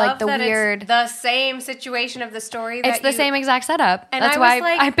it's love like the that weird. It's the same situation of the story. It's the same exact setup. And That's I why was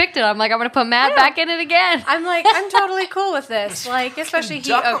like- I picked it. I'm like, I'm going to put Matt back in it again. I'm like, I'm totally cool with this. Like, especially he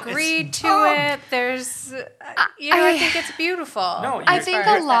dumb. agreed It's to dumb. it. There's, I think it's beautiful. No, I you're- think as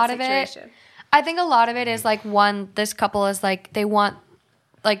far a as lot that of it. situation. I think a lot of it is like this couple is like they want,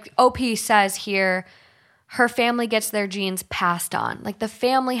 like OP says here, her family gets their genes passed on. Like the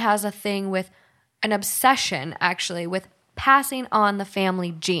family has a thing with an obsession actually with passing on the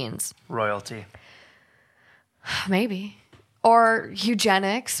family genes. Royalty. Maybe. Or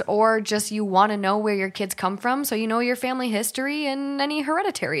eugenics, or just you want to know where your kids come from so you know your family history and any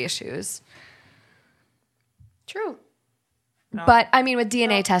hereditary issues. True. But I mean, with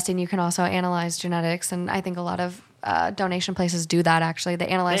DNA testing, you can also analyze genetics, and I think a lot of donation places do that. Actually, they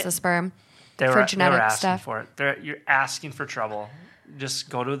analyze the sperm for genetic asking stuff. for it. You're asking for trouble. Just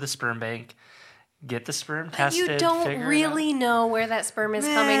go to the sperm bank, get the sperm tested. You don't figure it really know where that sperm is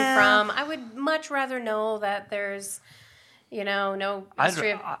coming from. I would much rather know that there's, no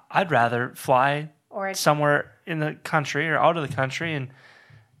history of. I'd rather fly Or- somewhere in the country or out of the country and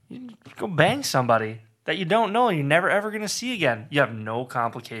you go bang somebody that you don't know and you're never ever going to see again. You have no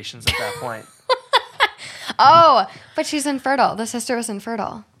complications at that point. Oh, but she's infertile. The sister is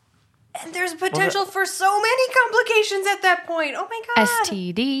infertile. And there's potential for so many complications at that point. Oh my God.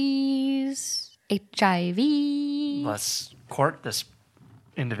 STDs, HIV. Let's court this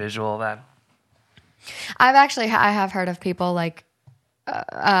individual then. I have heard of people like,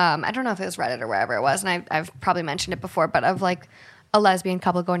 I don't know if it was Reddit or wherever it was, and I've probably mentioned it before, but of like a lesbian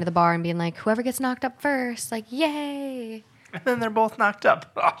couple going to the bar and being like, whoever gets knocked up first, like, yay. And then they're both knocked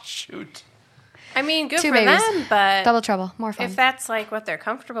up. Oh, shoot. I mean, good Two for babies. them, but Double trouble, more fun. if that's like what they're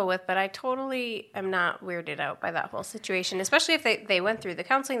comfortable with, but I totally am not weirded out by that whole situation, especially if they went through the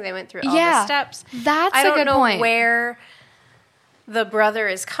counseling, they went through all the steps. That's I a don't good know point. where the brother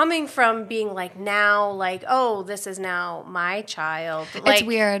is coming from being like now, like, oh, this is now my child. Like, It's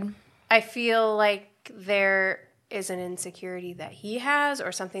weird. I feel like there is an insecurity that he has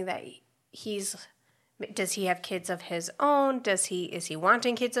or something that does he have kids of his own? Is he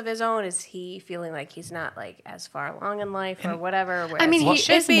wanting kids of his own? Is he feeling like he's not like as far along in life or whatever? I mean, he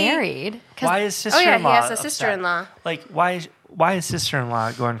should is be. married. 'Cause Why is sister-in-law he has a upset? sister-in-law. Like, why is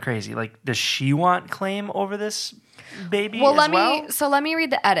sister-in-law going crazy? Like, does she want claim over this baby Well, as let me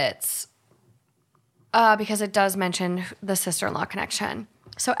read the edits because it does mention the sister-in-law connection.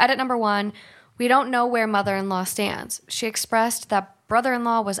 So edit number 1, we don't know where mother-in-law stands. She expressed that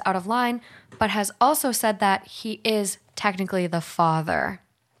brother-in-law was out of line, but has also said that he is technically the father.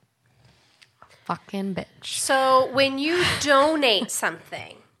 Fucking bitch. So when you donate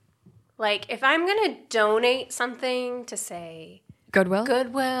something, like if I'm going to donate something to say Goodwill?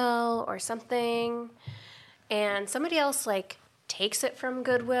 Goodwill or something, and somebody else like takes it from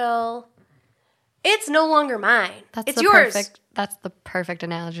Goodwill, it's no longer mine. It's yours. That's the perfect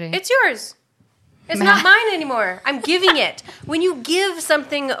analogy. It's yours. It's not mine anymore. I'm giving it. When you give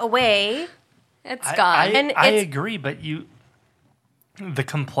something away, it's gone. I agree, but the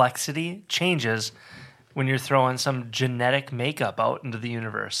complexity changes when you're throwing some genetic makeup out into the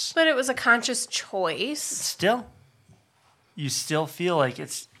universe. But it was a conscious choice. Still, you still feel like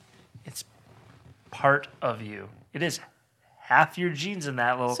it's part of you. It is half your genes in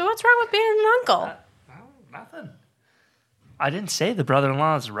that little. So what's wrong with being an uncle? Nothing. I didn't say the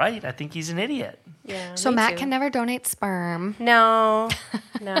brother-in-law is right. I think he's an idiot. Yeah. So me Matt too. can never donate sperm. No.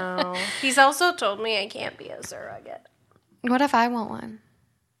 He's also told me I can't be a surrogate. What if I want one?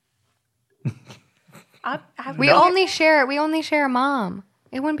 We No. only share a mom.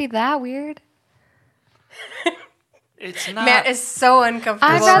 It wouldn't be that weird. It's not. Matt is so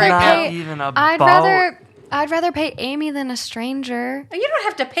uncomfortable. I'd rather not pay. even I'd rather pay Amy than a stranger. You don't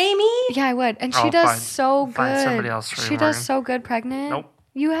have to pay me. Yeah, I would. And Oh, she does fine. so good. Find somebody else for you, she does Morgan. so good pregnant. Nope.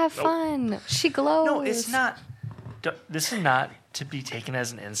 You have fun. She glows. No, it's not. This is not to be taken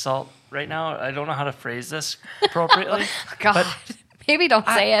as an insult right now. I don't know how to phrase this appropriately. God. But Maybe don't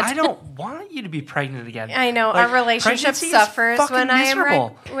say it. I don't want you to be pregnant again. I know Like, our relationship pregnancy is suffers fucking when I am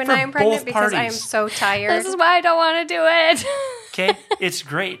miserable when for I am pregnant both because I am parties. so tired. This is why I don't want to do it. Okay, it's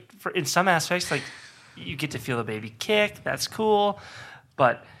great for in some aspects. Like you get to feel the baby kick. That's cool,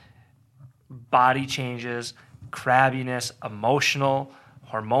 but body changes, crabbiness, emotional,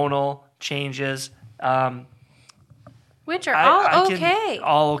 hormonal changes. Which are I all can- okay.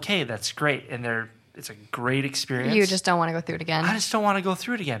 all okay. That's great, and it's a great experience. You just don't want to go through it again. I just don't want to go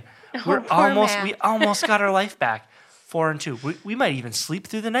through it again. poor Matt. We almost got our life back. 4 and 2. We might even sleep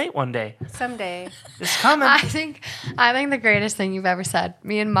through the night one day. Someday. It's coming. I think the greatest thing you've ever said.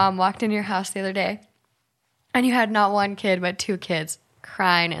 Me and Mom walked into your house the other day, and you had not one kid but 2 kids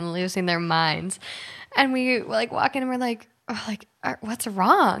crying and losing their minds. And we like walk in and we're like, what's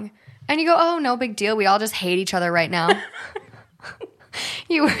wrong? And you go, oh, no big deal. We all just hate each other right now.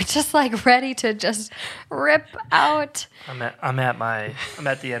 You were just like ready to just rip out. I'm at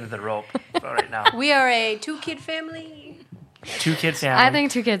the end of the rope right now. We are a 2-kid family. 2-kid family. I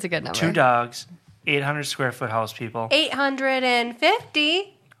think 2 kids is a good number. 2 dogs. 800 square foot house, people.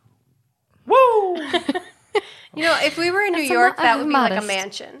 850. Woo! You know, if we were in New That's York, that would be like a modest.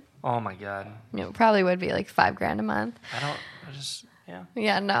 mansion. Oh my god. It probably would be like $5,000 a month. Yeah.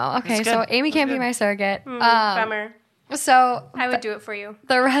 Yeah, no. Okay, It's so good. Amy It's can't be good. my surrogate. Bummer. So I would do it for you.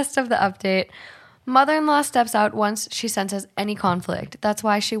 the rest of the update. Mother-in-law steps out once she senses any conflict. That's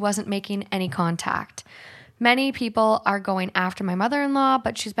why she wasn't making any contact. Many people are going after my mother-in-law,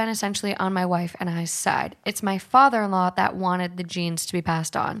 but she's been essentially on my wife and I's side. It's my father-in-law that wanted the genes to be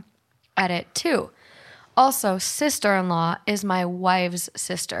passed on. Edit 2. Also, sister-in-law is my wife's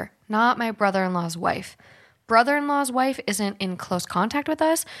sister, not my brother-in-law's wife. Brother-in-law's wife isn't in close contact with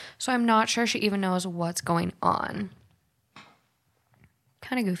us, so I'm not sure she even knows what's going on.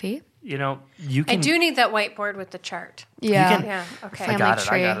 Kind of goofy. You know, you I can. do need that whiteboard with the chart. Yeah. can- Yeah, okay. I Family got it.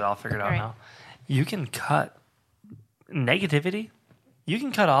 tree. I got it all figured out All right. now. You can cut negativity. You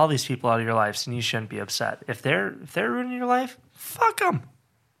can cut all these people out of your lives, and you shouldn't be upset if they're ruining your life. Fuck them.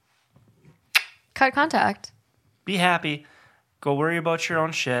 Cut contact. Be happy. Go worry about your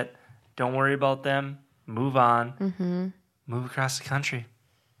own shit. Don't worry about them. Move on. Mm-hmm. Move across the country.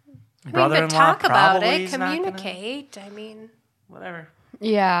 I mean, Brother-in-law but talk about probably it. is not gonna- Communicate. I mean, whatever.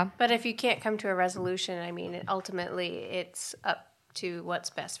 Yeah. but if you can't come to a resolution, I mean, ultimately, it's up to what's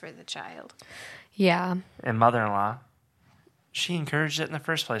best for the child. Yeah. And mother-in-law, she encouraged it in the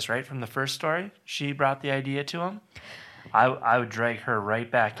first place, right? From the first story, she brought the idea to him. I would drag her right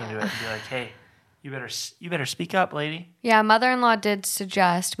back into it and be like, "Hey, you better speak up, lady." Yeah, mother-in-law did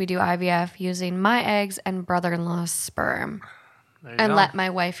suggest we do IVF using my eggs and brother-in-law's sperm There you and go. let my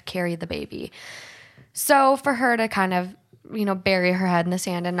wife carry the baby. So for her to kind of, bury her head in the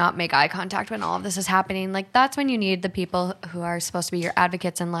sand and not make eye contact when all of this is happening, like that's when you need the people who are supposed to be your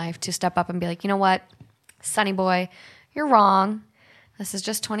advocates in life to step up and be like, you know what, Sonny boy, you're wrong. This is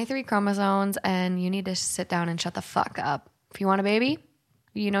just 23 chromosomes and you need to sit down and shut the fuck up. If you want a baby,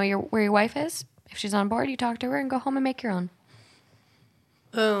 you know where your wife is. If she's on board, you talk to her and go home and make your own.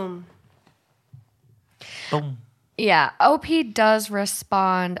 Boom. Boom. Yeah, OP does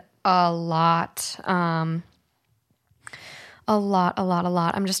respond a lot. A lot.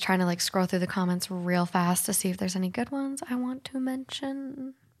 I'm just trying to scroll through the comments real fast to see if there's any good ones I want to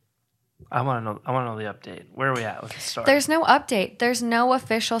mention. I want to know the update. Where are we at with the story? There's no update. There's no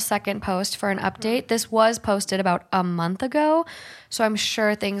official second post for an update. This was posted about a month ago, so I'm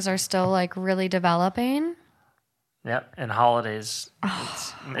sure things are still really developing. Yep. And holidays,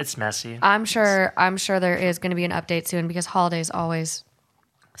 it's messy. I'm sure there is going to be an update soon because holidays always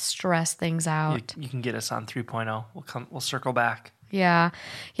stress things out. You can get us on 3.0. We'll circle back. Yeah,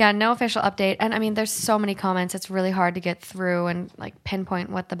 no official update. And I mean, there's so many comments. It's really hard to get through and pinpoint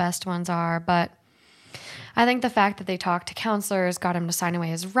what the best ones are. But I think the fact that they talked to counselors, got him to sign away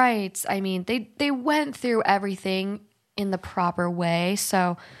his rights. I mean, they went through everything in the proper way.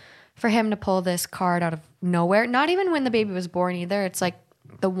 So for him to pull this card out of nowhere. Not even when the baby was born either. It's like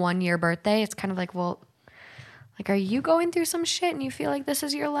the 1 year birthday. It's kind of like, well, like, are you going through some shit and you feel like this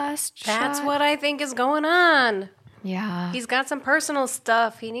is your last That's shot? what I think is going on. Yeah. He's got some personal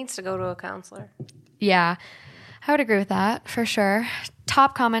stuff. He needs to go to a counselor. Yeah. I would agree with that for sure.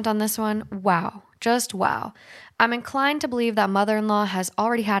 Top comment on this one. Wow. Just wow. I'm inclined to believe that mother-in-law has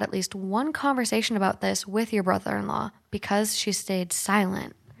already had at least one conversation about this with your brother-in-law because she stayed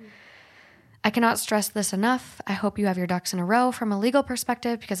silent. I cannot stress this enough. I hope you have your ducks in a row from a legal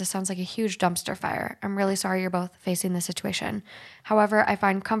perspective because it sounds like a huge dumpster fire. I'm really sorry you're both facing this situation. However, I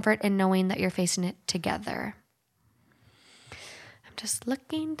find comfort in knowing that you're facing it together. I'm just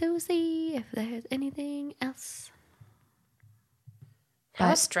looking to see if there's anything else.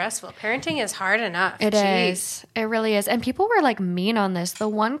 How stressful. Parenting is hard enough. It Jeez. is. It really is. And people were like mean on this. The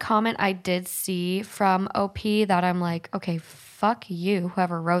one comment I did see from OP that I'm like, okay, fuck you,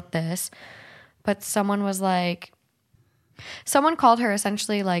 whoever wrote this. But someone was like, someone called her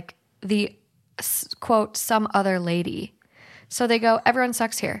essentially like the quote, some other lady. So they go, everyone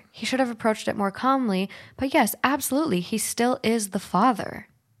sucks here. He should have approached it more calmly. But yes, absolutely. He still is the father.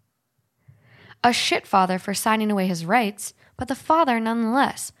 A shit father for signing away his rights, but the father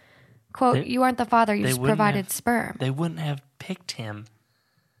nonetheless. Quote, you aren't the father, you just provided sperm. They wouldn't have picked him.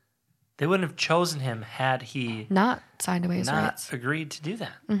 They wouldn't have chosen him had he Not signed away his not rights. agreed to do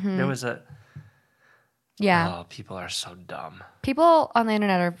that. There was a... Yeah. Oh, people are so dumb. People on the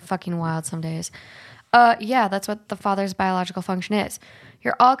internet are fucking wild some days. Yeah, that's what the father's biological function is.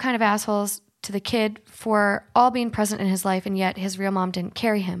 You're all kind of assholes to the kid for all being present in his life, and yet his real mom didn't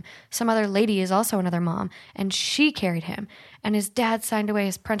carry him. Some other lady is also another mom, and she carried him. And his dad signed away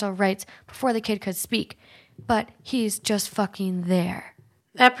his parental rights before the kid could speak. But he's just fucking there.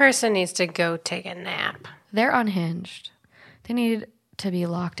 That person needs to go take a nap. They're unhinged. They need to be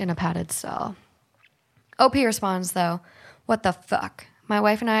locked in a padded cell. OP responds, though, what the fuck? My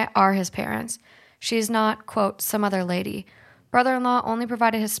wife and I are his parents. She's not, quote, some other lady. Brother-in-law only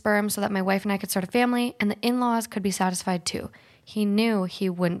provided his sperm so that my wife and I could start a family, and the in-laws could be satisfied too. He knew he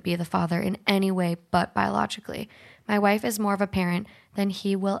wouldn't be the father in any way but biologically. My wife is more of a parent than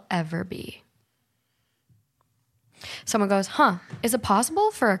he will ever be. Someone goes, is it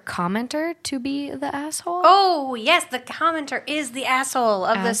possible for a commenter to be the asshole? Oh, yes, the commenter is the asshole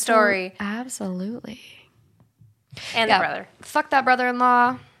of the story. Absolutely. And the brother. Fuck that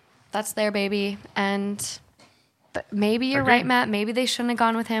brother-in-law. That's their baby. And maybe you're right, Matt. Maybe they shouldn't have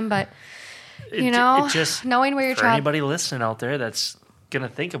gone with him, but knowing where your for child... anybody listening out there that's going to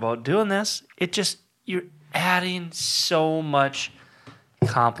think about doing this, you're adding so much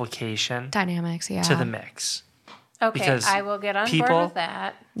complication Dynamics, yeah. to the mix. Okay, Because I will get on people- board with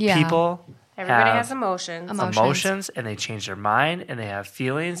that. Yeah. People Everybody have has emotions. emotions, and they change their mind, and they have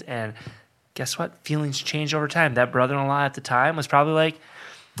feelings, and guess what? Feelings change over time. That brother-in-law at the time was probably like,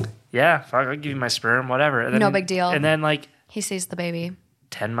 yeah, fuck, I'll give you my sperm, whatever. And then, No big deal. And then like He sees the baby.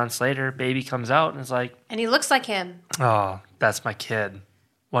 10 months later, baby comes out, and it's like, And he looks like him. oh, that's my kid.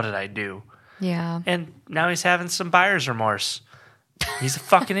 What did I do? Yeah. And now he's having some buyer's remorse. He's a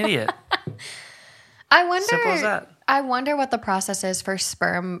fucking idiot. Simple as that. I wonder what the process is for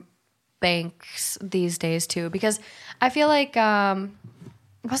sperm banks these days too, because I feel like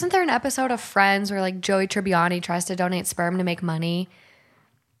wasn't there an episode of Friends where like Joey Tribbiani tries to donate sperm to make money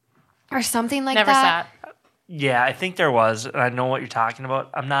or something like Never that? saw it. Yeah, I think there was. And I know what you're talking about.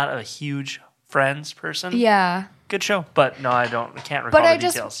 I'm not a huge Friends person. Yeah, Good show, but no, I can't recall but the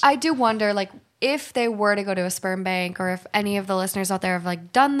details. I do wonder like if they were to go to a sperm bank, or if any of the listeners out there have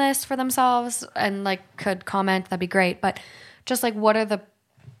like done this for themselves and like could comment, that'd be great. But just like, what are the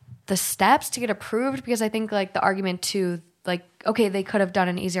steps to get approved? Because I think like the argument too, like, okay, they could have done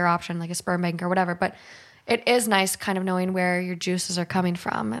an easier option like a sperm bank or whatever, but it is nice kind of knowing where your juices are coming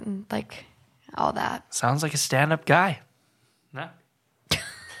from and like all that. Sounds like a stand-up guy. No.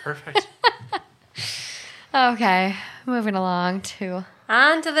 Perfect. Okay, moving along to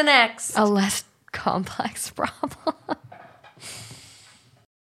On to the next. a less complex problem.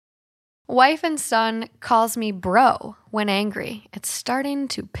 Wife and son calls me bro when angry. It's starting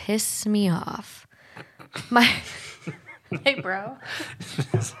to piss me off. My Hey, bro.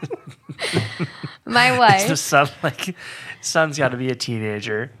 my The wife, son's got to be a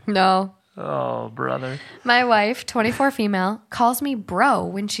teenager. no. Oh, brother. My wife, 24 female, calls me bro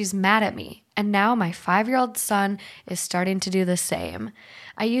when she's mad at me. And now my 5-year-old son is starting to do the same.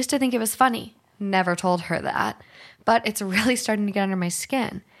 I used to think it was funny. Never told her that. But it's really starting to get under my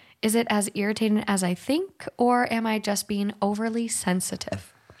skin. Is it as irritating as I think, or am I just being overly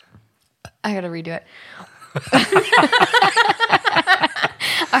sensitive? I gotta redo it.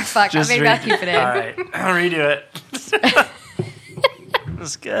 Oh, fuck. Maybe I'll keep it in. All right, I'll redo it.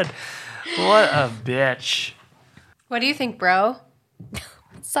 That's good. What a bitch. What do you think, bro?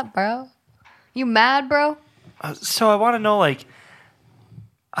 What's up, bro? You mad, bro? So I want to know, like,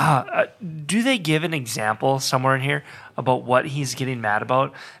 do they give an example somewhere in here about what he's getting mad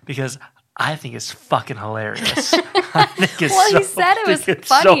about? Because I think it's fucking hilarious. I think it's Well, he said it was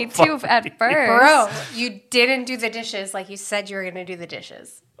funny, too, at first. Bro, you didn't do the dishes like you said you were going to do the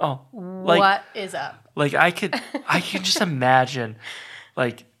dishes. Oh, like, What is up? like I could just imagine,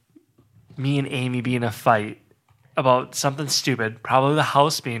 like, me and Amy being in a fight about something stupid, probably the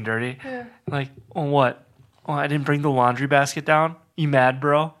house being dirty. Yeah. Like, oh, what? Oh, I didn't bring the laundry basket down? You mad,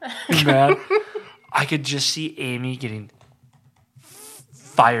 bro? You mad? I could just see Amy getting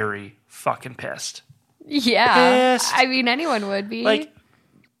fiery fucking pissed. Yeah. Pissed. I mean, anyone would be. Like,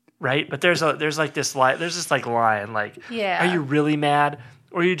 right? But there's this line, like, Yeah. are you really mad?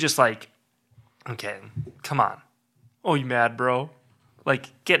 Or are you just like, okay, come on. Oh, you mad, bro? Like,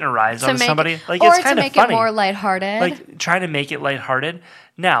 getting a rise out of somebody? Like, or it's kind to of make funny. it more lighthearted. Like, trying to make it lighthearted.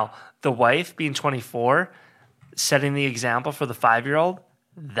 Now, the wife being 24, setting the example for the 5-year-old,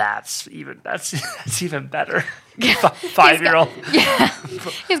 that's even better. 5-year-old. Yeah.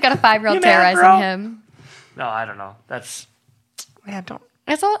 He's got a 5-year-old You mad, terrorizing bro? him. No, I don't know. That's, man, don't.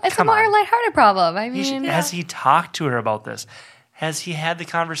 It's a Come more on. lighthearted problem. I He should- mean, Has he talked to her about this? Has he had the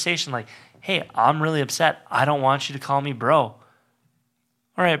conversation like, hey, I'm really upset. I don't want you to call me bro.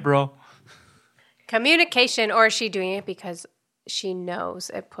 All right, bro. Communication, or is she doing it because she knows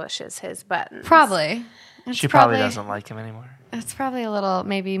it pushes his buttons? probably. It's She probably doesn't like him anymore. It's probably a little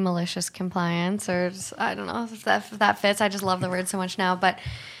maybe malicious compliance, or just, I don't know if that fits. I just love the word so much now, but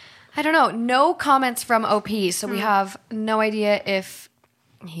I don't know. No comments from OP, so we have no idea if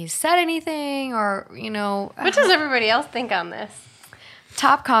he said anything or What does everybody else think on this?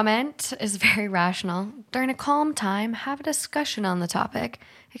 Top comment is very rational. During a calm time, have a discussion on the topic.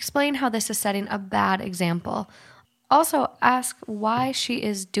 Explain how this is setting a bad example. Also, ask why she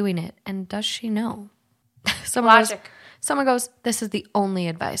is doing it and does she know? Logic. Someone goes, this is the only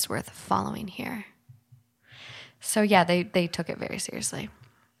advice worth following here. So yeah, they took it very seriously.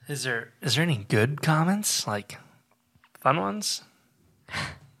 Is there any good comments? Like, fun ones?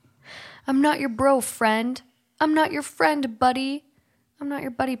 I'm not your bro, friend. I'm not your friend, buddy. I'm not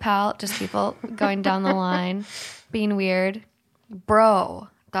your buddy, pal. Just people going down the line, being weird. Bro, ...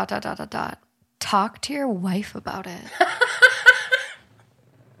 Talk to your wife about it.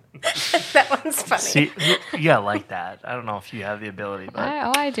 That one's funny. See, yeah, like that. I don't know if you have the ability, but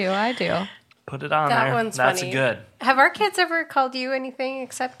I do. put it on That there. one's That's funny. good. Have our kids ever called you anything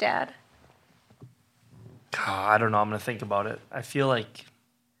except dad? Oh, I don't know. I'm going to think about it. I feel like,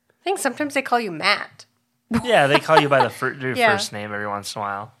 I think sometimes they call you Matt. yeah, they call you by your Yeah. first name every once in a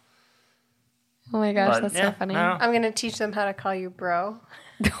while. Oh my gosh, But, that's yeah, so funny. no. I'm going to teach them how to call you bro.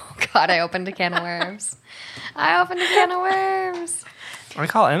 Oh God, I opened a can of worms. I opened a can of worms. I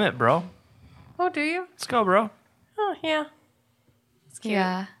call Emmett, bro. Oh, do you? Let's go, bro. Oh, yeah. It's cute.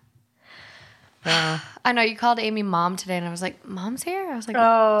 Yeah. I know you called Amy mom today, and I was like, "Mom's here." I was like,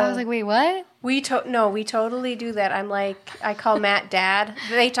 Oh. "Wait, what?" We totally do that. I'm like, I call Matt dad.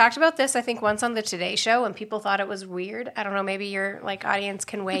 They talked about this, I think, once on the Today Show, and people thought it was weird. I don't know. Maybe your audience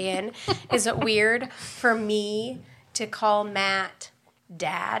can weigh in. Is it weird for me to call Matt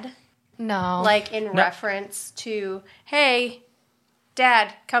dad, No. like in reference to, hey,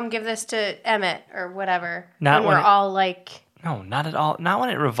 dad, come give this to Emmett or whatever? Not when when we're it- all like, No, not at all. Not when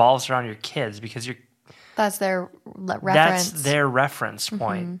it revolves around your kids, because that's their reference. that's their reference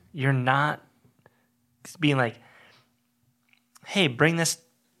point. You're not being like, hey, bring this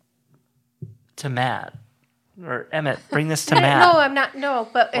to Matt. Or Emmett, bring this to Matt. no, I'm not. No,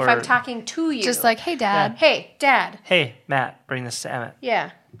 but if Or- I'm talking to you, Just like, "Hey, Dad." hey, dad. Hey, Matt, bring this to Emmett.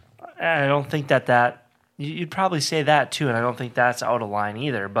 Yeah. I don't think that you'd probably say that too, and I don't think that's out of line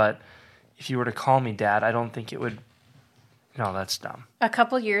either. But if you were to call me dad, I don't think it would. No, that's dumb. A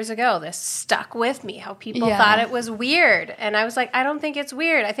couple years ago, this stuck with me, how people Yeah. thought it was weird. And I was like, I don't think it's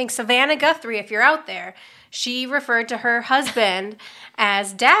weird. I think Savannah Guthrie, if you're out there, she referred to her husband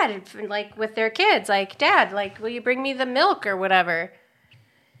as dad, like with their kids. Like, Dad, like, will you bring me the milk or whatever?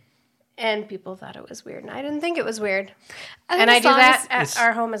 And people thought it was weird. And I didn't think it was weird. think And I as do long that as- at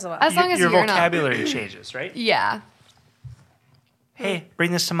our home as well. As long as Your you're not. vocabulary changes, right? Yeah. Hey,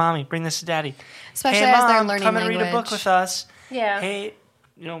 bring this to mommy. Bring this to daddy. Especially hey, as Mom, they're learning come and language. read a book with us. Yeah. Hey,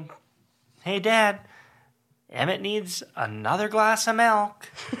 hey, Dad. Emmett needs another glass of milk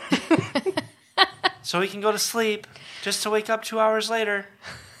so he can go to sleep just to wake up 2 hours later.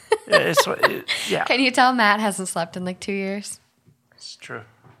 Yeah. Can you tell Matt hasn't slept in like 2 years? It's true.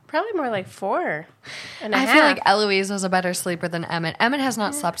 Probably more like 4 and a I half. feel like Eloise was a better sleeper than Emmett. Emmett has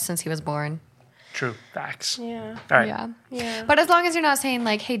not slept since he was born. True. Facts. Yeah. All right. Yeah. But as long as you're not saying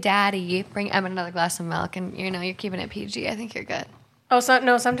like, "Hey, Daddy, bring Emmett another glass of milk," and you're keeping it PG, I think you're good. Oh,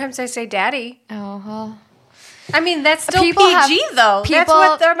 no, sometimes I say daddy. Oh, well. I mean, that's still People PG, have- though. That's people-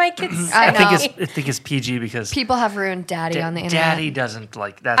 what my kids say. I know. I think it's PG because People have ruined Daddy on the internet. Daddy doesn't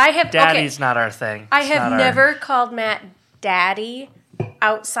like that. I have- Daddy's not our thing. I It's have not never called Matt daddy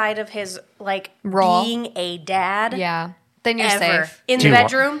outside of his, Role. being a dad. Yeah. Then you're Ever. safe. In Do the you wa-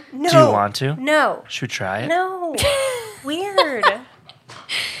 bedroom? No. Do you want to? No. Should we try it? No. Weird. I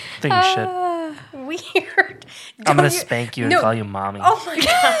think we should. Weird. I'm gonna Don't spank you and no. call you mommy. Oh my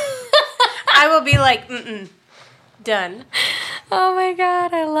god. I will be like, done. Oh my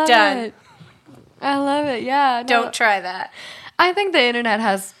God, I love Done. it. I love it. Yeah. No, Don't try that. I think the internet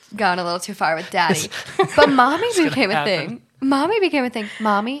has gone a little too far with Daddy, but Mommy became a happen. thing. Mommy became a thing.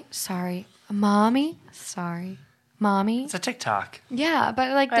 Mommy, sorry. Mommy, sorry. Mommy. It's a TikTok. Yeah,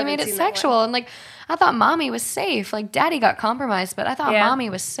 but like they haven't made it seen that one. sexual, and like I thought Mommy was safe. Like Daddy got compromised, but I thought Yeah. Mommy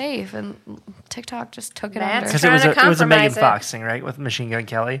was safe, and TikTok just took it That's under. Because Trying to it was a Megan compromise it. Fox thing, right? With Machine Gun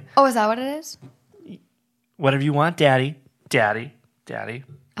Kelly. Oh, is that what it is? Whatever you want, Daddy. Daddy. Daddy.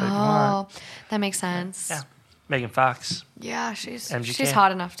 Whatever you want. Oh, that makes sense. Yeah. Megan Fox. Yeah, she's MGK.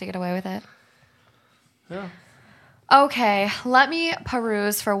 hot enough to get away with it. Yeah. Okay, let me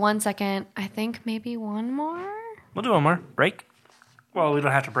peruse for 1 second. I think maybe one more. We'll do one more. Break? Well, we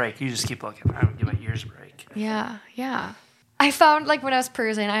don't have to break. You just keep looking. I don't give my ears a break. Yeah. I found like when I was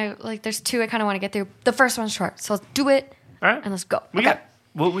perusing, there's 2 I kind of want to get through. The first one's short, so let's do it All right. and let's go.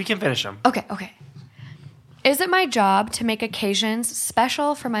 We can finish them. Okay. Is it my job to make occasions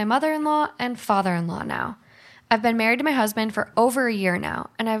special for my mother-in-law and father-in-law now? I've been married to my husband for over a year now,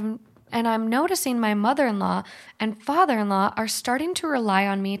 and I'm noticing my mother-in-law and father-in-law are starting to rely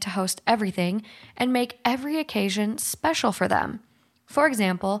on me to host everything and make every occasion special for them. For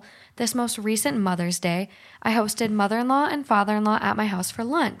example, this most recent Mother's Day, I hosted mother-in-law and father-in-law at my house for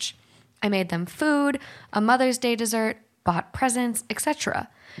lunch. I made them food, a Mother's Day dessert, bought presents, etc.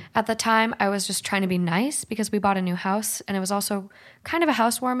 At the time, I was just trying to be nice because we bought a new house and it was also kind of a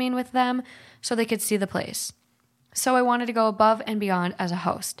housewarming with them so they could see the place. So I wanted to go above and beyond as a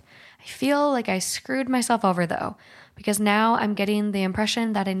host. I feel like I screwed myself over though, because now I'm getting the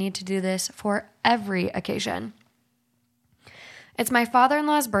impression that I need to do this for every occasion. It's my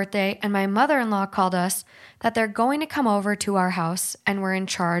father-in-law's birthday, and my mother-in-law called us that they're going to come over to our house and we're in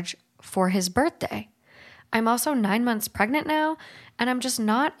charge for his birthday. I'm also 9 months pregnant now, and I'm just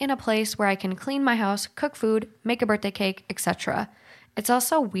not in a place where I can clean my house, cook food, make a birthday cake, etc. It's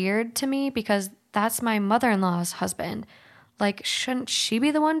also weird to me because that's my mother-in-law's husband. Like, shouldn't she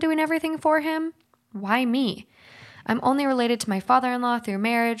be the one doing everything for him? Why me? I'm only related to my father-in-law through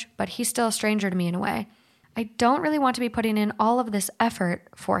marriage, but he's still a stranger to me in a way. I don't really want to be putting in all of this effort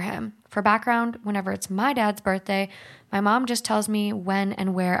for him. For background, whenever it's my dad's birthday, my mom just tells me when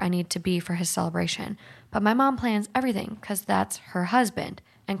and where I need to be for his celebration. But my mom plans everything because that's her husband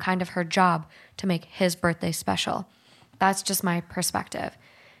and kind of her job to make his birthday special. That's just my perspective.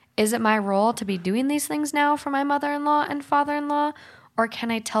 Is it my role to be doing these things now for my mother-in-law and father-in-law, or can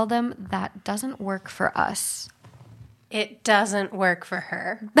I tell them that doesn't work for us? It doesn't work for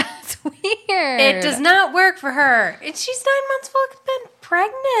her. That's weird. It does not work for her. And she's 9 months fucking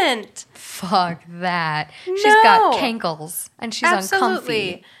pregnant. Fuck that. She's No. got cankles and she's Absolutely.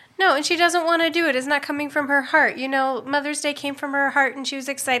 uncomfy. No, and she doesn't want to do it. It's not coming from her heart. You know, Mother's Day came from her heart and she was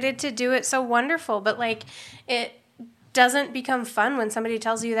excited to do it. So wonderful. But like, it doesn't become fun when somebody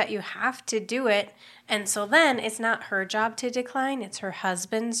tells you that you have to do it. And so then it's not her job to decline. It's her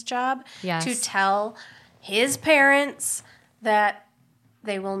husband's job Yes. to tell his parents that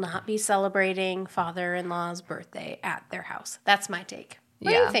they will not be celebrating father-in-law's birthday at their house. That's my take. What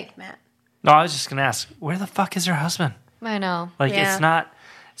do Yeah. you think, Matt? No, I was just gonna ask, where the fuck is her husband? I know. Like, Yeah.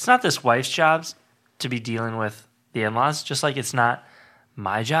 it's not this wife's job to be dealing with the in-laws. Just like it's not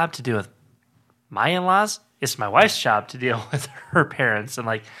my job to deal with my in-laws. It's my wife's job to deal with her parents,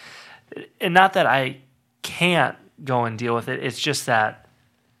 and not that I can't go and deal with it. It's just that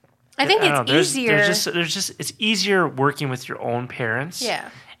I think don't it's know, easier. There's just it's easier working with your own parents. Yeah.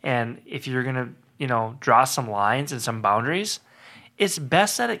 And if you're gonna, draw some lines and some boundaries, it's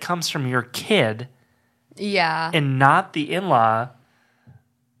best that it comes from your kid Yeah. and not the in-law,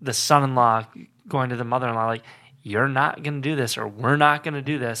 the son-in-law going to the mother-in-law. Like, you're not gonna do this, or we're not gonna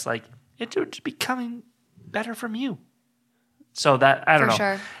do this. Like, it would be coming better from you. So that I don't For know.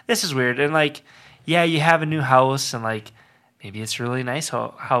 sure. This is weird. And like, yeah, you have a new house, and like maybe it's a really nice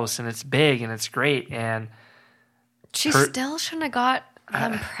house, and it's big and it's great, and She still shouldn't have got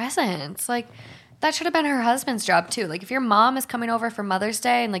them presents. Like, that should have been her husband's job too. Like, if your mom is coming over for Mother's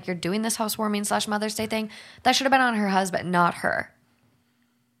Day and like you're doing this housewarming / Mother's Day thing, that should have been on her husband, not her.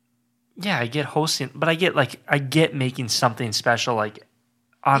 Yeah, I get hosting, but I get making something special like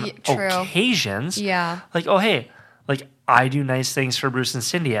on occasions. Yeah. Like, oh hey, like I do nice things for Bruce and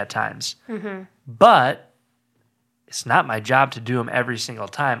Cindy at times, but it's not my job to do them every single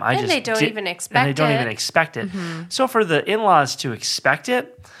time. They don't even expect it. So for the in-laws to expect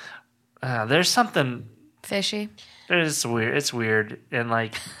it, there's something fishy. It's weird. It's weird, and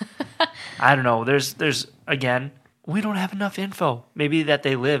like I don't know. There's again, we don't have enough info. Maybe that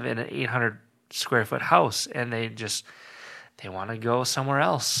they live in an 800 square foot house and they want to go somewhere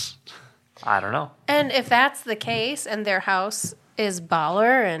else. I don't know. And if that's the case and their house is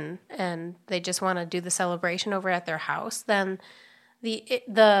baller and they just want to do the celebration over at their house, then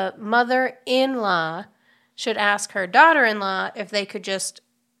the mother-in-law should ask her daughter-in-law if they could just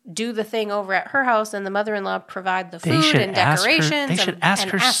do the thing over at her house and the mother-in-law provide the food and decorations. They should ask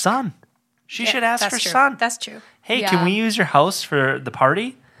her son. She should ask her true. son. That's true. Hey, can we use your house for the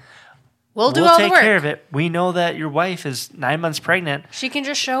party? We'll do all the work. We'll take care of it. We know that your wife is 9 months pregnant. She can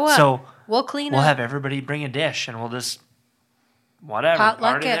just show up. So we'll clean up. We'll have everybody bring a dish and we'll just whatever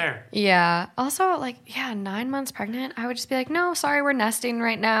party there. Yeah. Also, 9 months pregnant. I would just be like, no, sorry, we're nesting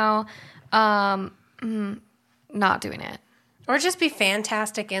right now. Not doing it. Or just be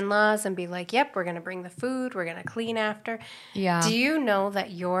fantastic in-laws and be like, yep, we're going to bring the food. We're going to clean after. Yeah. Do you know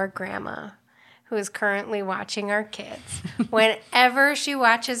that your grandma, who is currently watching our kids, whenever she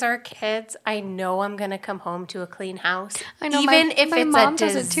watches our kids, I know I'm going to come home to a clean house. I know. Even if it's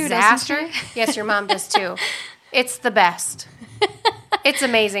a disaster. Yes, your mom does too. It's the best. It's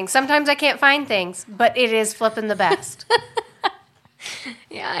amazing. Sometimes I can't find things, but it is flipping the best.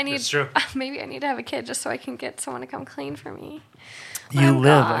 Yeah, It's true. Maybe I need to have a kid just so I can get someone to come clean for me. You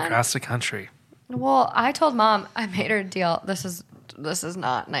live across the country. Well, I told Mom, I made her a deal. This is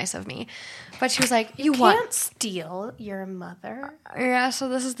not nice of me, but she was like, "You can't steal your mother." Yeah, so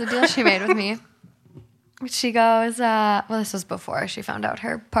this is the deal she made with me. She goes, well, this was before she found out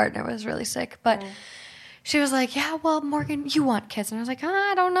her partner was really sick, but she was like, "Yeah, well, Morgan, you want kids?" And I was like,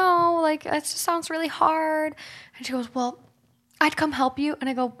 "I don't know. Like, it just sounds really hard." And she goes, "Well, I'd come help you." And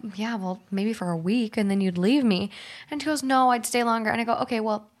I go, "Yeah, well, maybe for a week and then you'd leave me." And she goes, "No, I'd stay longer." And I go, "Okay,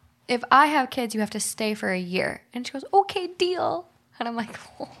 well, if I have kids, you have to stay for a year." And she goes, "Okay, deal." And I'm like,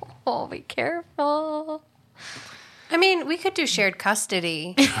 "Oh, be careful." I mean, we could do shared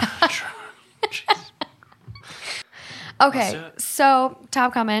custody. Okay, so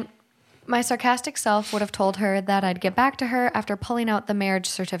top comment. My sarcastic self would have told her that I'd get back to her after pulling out the marriage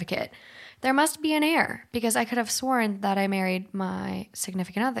certificate. There must be an heir, because I could have sworn that I married my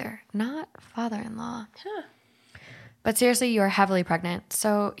significant other, not father-in-law. Huh. But seriously, you are heavily pregnant,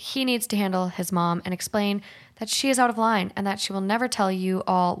 so he needs to handle his mom and explain that she is out of line and that she will never tell you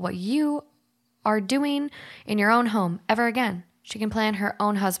all what you are doing in your own home ever again. She can plan her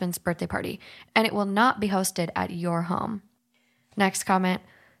own husband's birthday party, and it will not be hosted at your home. Next comment.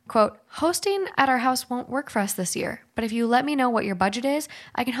 Quote, hosting at our house won't work for us this year, but if you let me know what your budget is,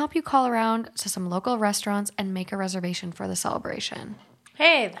 I can help you call around to some local restaurants and make a reservation for the celebration.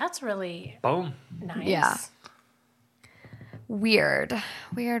 Hey, that's really boom. Nice. Yeah. Weird.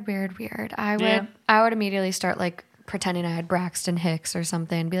 I would immediately start pretending I had Braxton Hicks or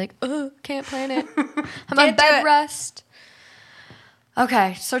something and be like, oh, can't plan it. I'm on bed rest.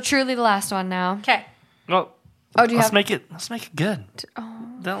 Okay, so truly the last one now. Okay. Well, let's make it good.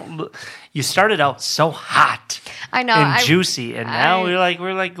 You started out so hot. I know. And juicy, and now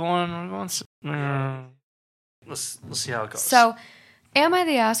we're going. Let's see how it goes. So, am I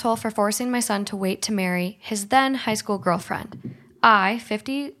the asshole for forcing my son to wait to marry his then high school girlfriend? I,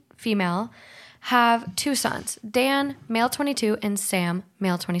 50 female, have 2 sons, Dan, male 22, and Sam,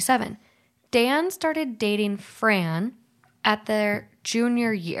 male 27. Dan started dating Fran at their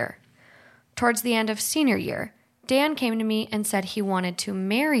junior year. Towards the end of senior year, Dan came to me and said he wanted to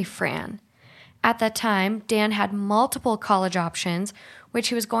marry Fran. At that time, Dan had multiple college options, which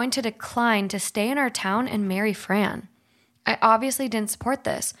he was going to decline to stay in our town and marry Fran. I obviously didn't support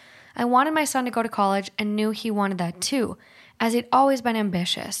this. I wanted my son to go to college and knew he wanted that too, as he'd always been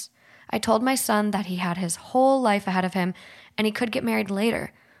ambitious. I told my son that he had his whole life ahead of him and he could get married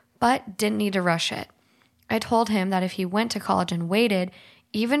later, but didn't need to rush it. I told him that if he went to college and waited,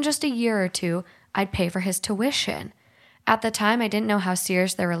 even just a year or 2, I'd pay for his tuition. At the time, I didn't know how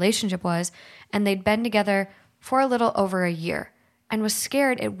serious their relationship was, and they'd been together for a little over a year, and was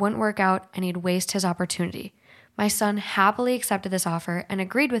scared it wouldn't work out and he'd waste his opportunity. My son happily accepted this offer and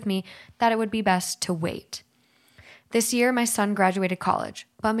agreed with me that it would be best to wait. This year, my son graduated college,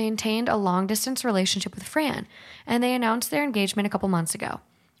 but maintained a long-distance relationship with Fran, and they announced their engagement a couple months ago.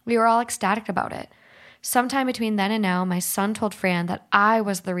 We were all ecstatic about it. Sometime between then and now, my son told Fran that I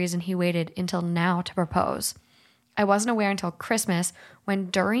was the reason he waited until now to propose. I wasn't aware until Christmas when,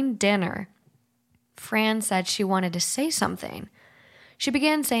 during dinner, Fran said she wanted to say something. She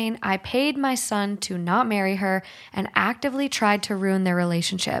began saying I paid my son to not marry her and actively tried to ruin their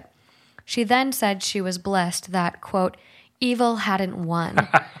relationship. She then said she was blessed that, quote, evil hadn't won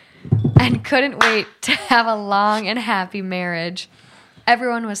and couldn't wait to have a long and happy marriage.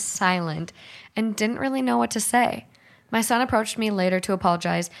 Everyone was silent and didn't really know what to say. My son approached me later to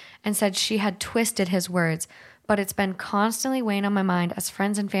apologize and said she had twisted his words, but it's been constantly weighing on my mind as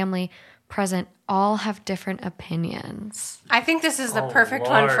friends and family present all have different opinions. I think this is the perfect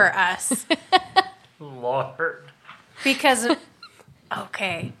one for us. Lord. Because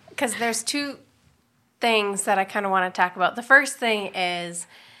there's two things that I kind of want to talk about. The first thing is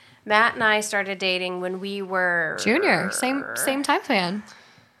Matt and I started dating when we were Junior, same time span.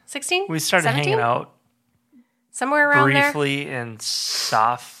 16? We started 17? hanging out somewhere around briefly in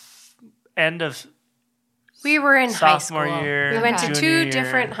end of we were in high school. sophomore year. We went to junior two year.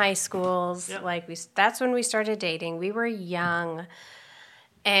 different high schools. Yep. That's when we started dating. We were young,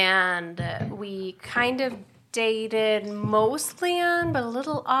 and we kind of dated mostly on, but a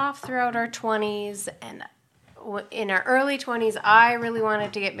little off throughout our 20s. And in our early 20s, I really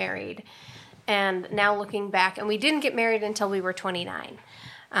wanted to get married. And now looking back, and we didn't get married until we were 29.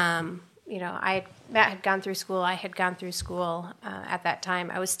 Matt had gone through school. I had gone through school at that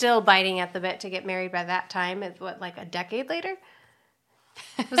time. I was still biting at the bit to get married by that time. It's like a decade later?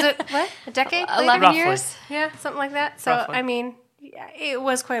 Was it, what? A decade? 11 Roughly. years? Yeah, something like that. So, Roughly. I mean, it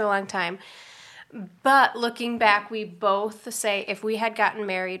was quite a long time. But looking back, we both say if we had gotten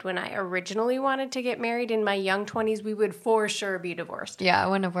married when I originally wanted to get married in my young 20s, we would for sure be divorced. Yeah, it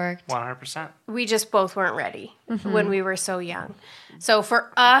wouldn't have worked. 100%. We just both weren't ready when we were so young. So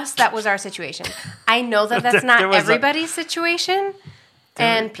for us, that was our situation. I know that that's not everybody's situation.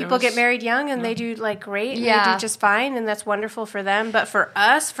 And people get married young and they do great and they do just fine and that's wonderful for them. But for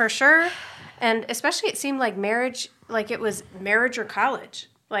us, for sure, and especially it seemed like marriage, it was marriage or college.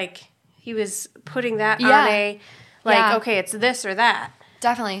 He was putting that on okay, it's this or that.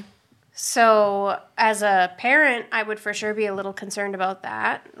 Definitely. So as a parent, I would for sure be a little concerned about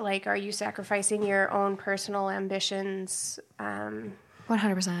that. Are you sacrificing your own personal ambitions?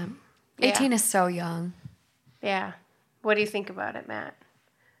 100%. 18 is so young. Yeah. What do you think about it, Matt?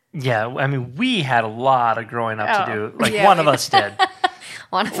 Yeah, I mean, we had a lot of growing up to do. Yeah, one of us did.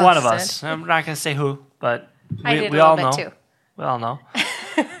 One of us. I'm not going to say who, but I did we a all little know. bit too. We all know.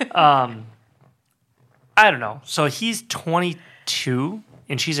 I don't know. So he's 22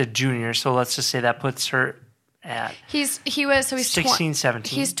 and she's a junior. So let's just say that puts her at He's 16,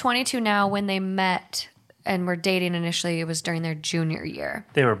 17. He's 22 now. When they met and were dating initially, it was during their junior year.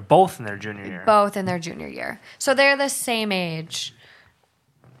 They were both in their junior year. Both in their junior year. So they're the same age.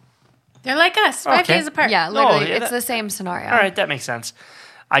 They're like us, 5 days apart. Yeah, literally. yeah, it's the same scenario. All right, that makes sense.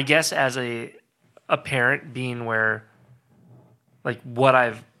 I guess as a parent, being where, what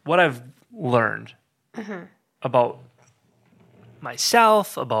I've learned about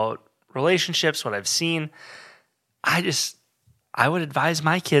myself, about relationships, what I've seen, I would advise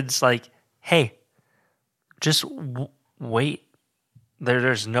my kids hey, just wait.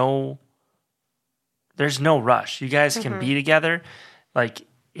 There's no rush. You guys can be together.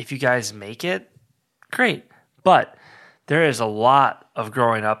 If you guys make it, great. But there is a lot of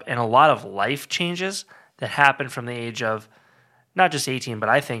growing up and a lot of life changes that happen from the age of not just 18, but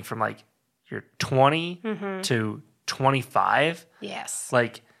I think from you're 20 to 25. Yes.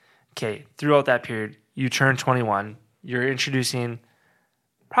 Throughout that period, you turn 21, you're introducing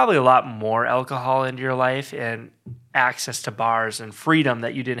probably a lot more alcohol into your life and access to bars and freedom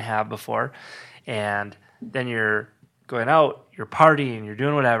that you didn't have before. And then you're going out, you're partying, you're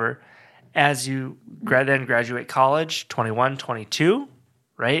doing whatever. As you then graduate college, 21, 22,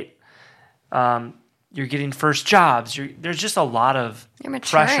 right? You're getting first jobs. There's just a lot of You're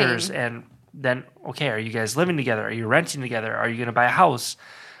maturing. pressures. And then, okay, are you guys living together? Are you renting together? Are you going to buy a house?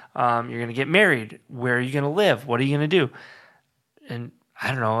 You're going to get married. Where are you going to live? What are you going to do? And I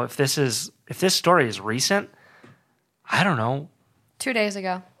don't know if this story is recent. I don't know. 2 days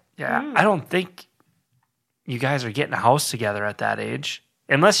ago. Yeah, I don't think you guys are getting a house together at that age,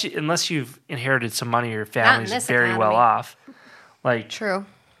 unless you've inherited some money. Your family's very well off. True.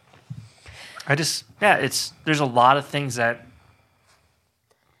 There's a lot of things that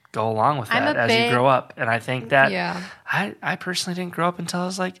go along with that as you grow up, and I think that I personally didn't grow up until I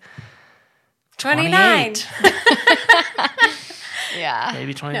was 29. 28. Yeah.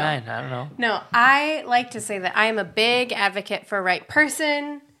 Maybe 29. I don't know. No, I like to say that I am a big advocate for right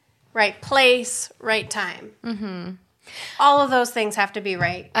person, right place, right time. Mm-hmm. All of those things have to be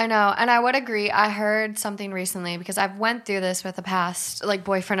right. I know, and I would agree. I heard something recently because I've went through this with a past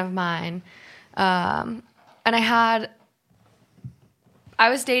boyfriend of mine, and I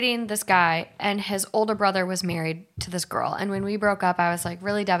was dating this guy, and his older brother was married to this girl. And when we broke up, I was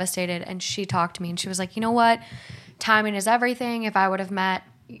really devastated. And she talked to me, and she was like, "You know what? Timing is everything. If I would have met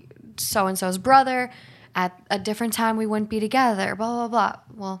so and so's brother at a different time, we wouldn't be together." Blah blah blah.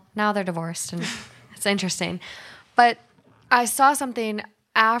 Well, now they're divorced, and it's interesting. But I saw something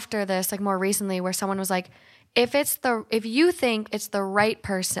after this, more recently, where someone was like, if you think it's the right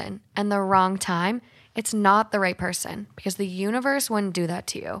person and the wrong time, it's not the right person, because the universe wouldn't do that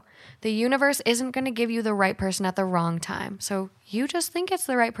to you. The universe isn't going to give you the right person at the wrong time. So you just think it's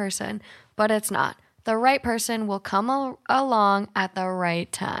the right person, but it's not. The right person will come along at the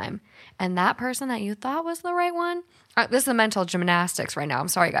right time. And that person that you thought was the right one, this is the mental gymnastics right now. I'm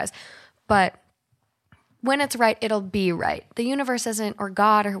sorry, guys. But when it's right, it'll be right. The universe isn't, or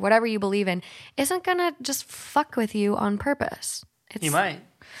God, or whatever you believe in, isn't going to just fuck with you on purpose. You might.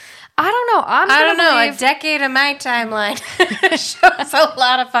 I don't know. I don't know. A decade of my timeline shows a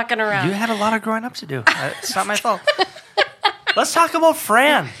lot of fucking around. You had a lot of growing up to do. It's not my fault. Let's talk about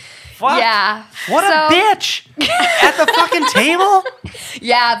Fran. Fuck. Yeah. What a bitch. At the fucking table?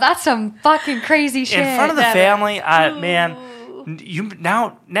 Yeah, that's some fucking crazy shit. In front of the family. Man,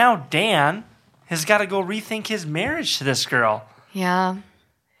 now Dan has got to go rethink his marriage to this girl. Yeah.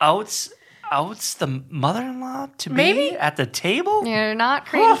 Outs the mother-in-law to Maybe? be at the table? You're not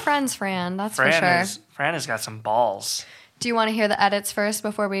creating friends, Fran. That's for sure. Fran has got some balls. Do you want to hear the edits first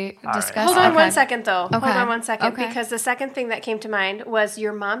before we discuss? Hold on Okay. 1 second, though. Okay. Hold on 1 second, Okay. because the second thing that came to mind was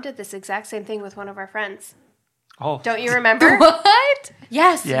your mom did this exact same thing with one of our friends. Oh. Don't you remember? What?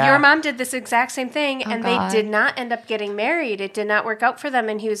 Yes, Yeah. your mom did this exact same thing, and God. they did not end up getting married. It did not work out for them,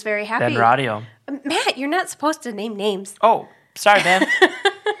 and he was very happy. Ben Radio. Matt, you're not supposed to name names. Oh, sorry, Ben.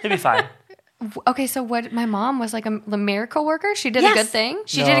 He'll be fine. Okay, so what? My mom was like a miracle worker. She did Yes. a good thing.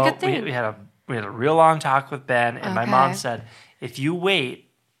 She did a good No, thing. We had a real long talk with Ben, and my mom Okay. said, if you wait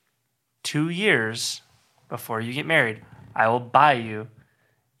 2 years before you get married, I will buy you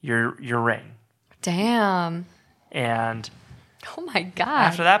your ring. Damn. And Oh my god.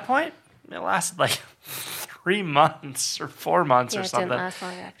 after that point, it lasted 3 months or 4 months Yeah, or it something. didn't last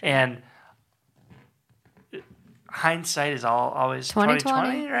long after. And hindsight is always 2020,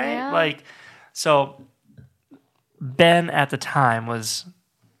 2020, right? yeah. So Ben at the time was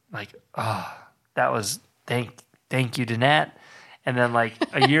like, oh, that was thank you, Danette. And then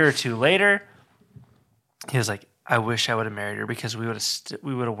a year or two later, he was like, I wish I would have married her because we would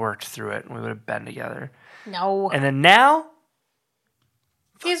have worked through it and we would have been together. No. And then now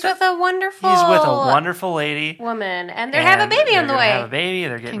He's with a wonderful lady. woman, and they have a baby on the They're way. gonna have a baby.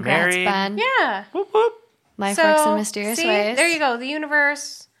 They're getting Congrats, married. Ben. Yeah. Whoop, whoop. Life works in mysterious see, ways. There you go. The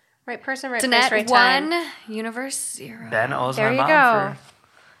universe, right person, right place, Danette right time. 1, universe 0. Ben owes There my you mom go.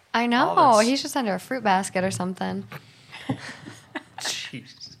 I know. all this. He's just under a fruit basket or something. for.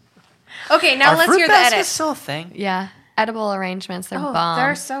 Jeez. Okay, now Are let's fruit hear the baskets edit. still a thing? Yeah. Edible arrangements. They're Oh, bomb.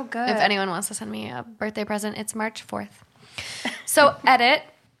 they're so good. If anyone wants to send me a birthday present, it's March 4th. So, edit.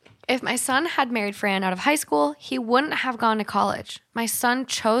 If my son had married Fran out of high school, he wouldn't have gone to college. My son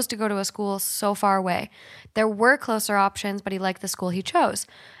chose to go to a school so far away. There were closer options, but he liked the school he chose.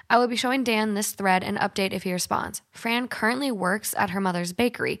 I will be showing Dan this thread and update if he responds. Fran currently works at her mother's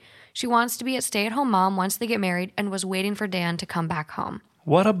bakery. She wants to be a stay-at-home mom once they get married and was waiting for Dan to come back home.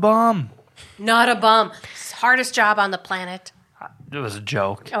 What a bum. Not a bum. Hardest job on the planet. It was a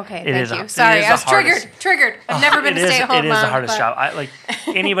joke. Okay, It is thank you. it Sorry, is I the was hardest- triggered. I've never been a stay-at-home It mom. is the hardest but- job.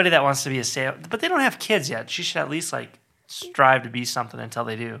 Anybody that wants to be a but they don't have kids yet. She should at least strive to be something until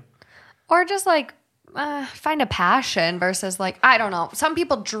they do. Or just find a passion versus I don't know. Some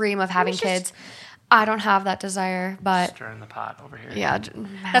people dream of having kids. I don't have that desire, but Stirring the pot over here. yeah.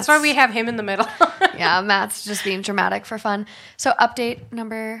 That's why we have him in the middle. Yeah, Matt's just being dramatic for fun. So update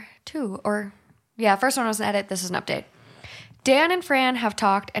number 2, first one was an edit. This is an update. Dan and Fran have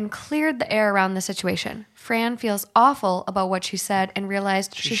talked and cleared the air around the situation. Fran feels awful about what she said and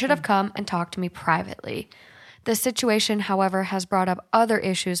realized she should have come and talked to me privately. The situation, however, has brought up other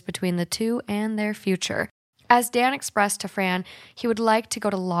issues between the two and their future. As Dan expressed to Fran, he would like to go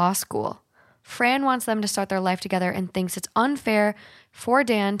to law school. Fran wants them to start their life together and thinks it's unfair for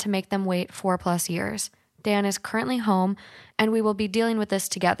Dan to make them wait 4+ years. Dan is currently home, and we will be dealing with this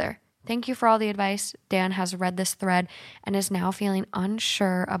together. Thank you for all the advice. Dan has read this thread and is now feeling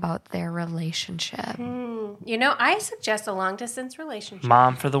unsure about their relationship. You know, I suggest a long distance relationship.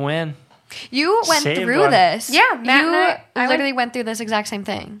 Mom for the win. You went Saved through one. this. Yeah, Matt and I literally went through this exact same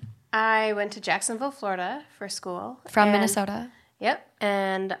thing. I went to Jacksonville, Florida for school. From and- Minnesota. Yep.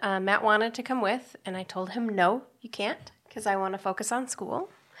 And Matt wanted to come with, and I told him, no, you can't, because I want to focus on school.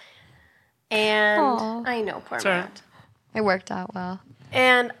 And Aw. I know, poor all right. Matt. It worked out well.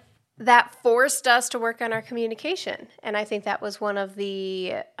 And that forced us to work on our communication. And I think that was one of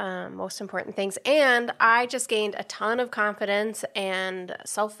the most important things. And I just gained a ton of confidence and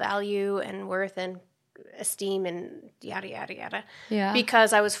self-value and worth and esteem and yada, yada, yada. Yeah.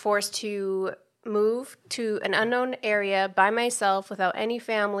 Because I was forced to move to an unknown area by myself without any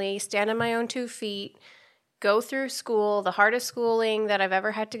family, stand on my own 2 feet, go through school, the hardest schooling that I've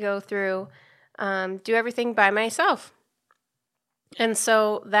ever had to go through, do everything by myself. And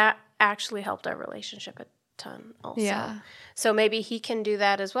so that actually helped our relationship a ton also. Yeah. So maybe he can do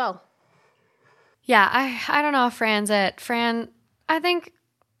that as well. Yeah, I don't know if Fran's it. Fran, I think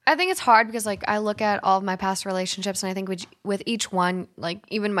it's hard because like I look at all of my past relationships and I think with each one, like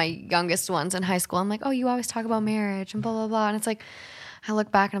even my youngest ones in high school, I'm like, oh, you always talk about marriage and blah, blah, blah. And it's like, I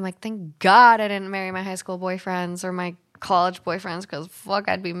look back and I'm like, thank God I didn't marry my high school boyfriends or my college boyfriends because fuck,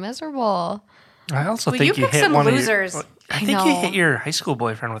 I'd be miserable. I also Well, think you you picked hit some one losers. of your. I I think you know. hit your high school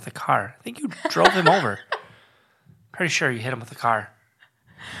boyfriend with a car. I think you drove him over. Pretty sure you hit him with a car.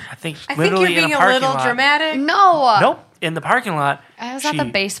 I think I think literally you're in being a a parking little lot. dramatic. No. Nope, in the parking lot. I was at she the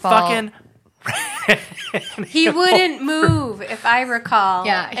baseball. Fucking. He wouldn't move, if I recall.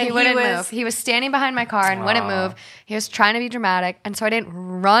 Yeah, And he wouldn't move. He was standing behind my car and wouldn't move. He was trying to be dramatic, and so I didn't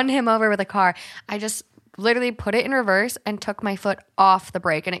run him over with a car. I just literally put it in reverse and took my foot off the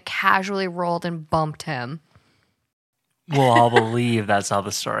brake, and it casually rolled and bumped him. We'll all believe that's how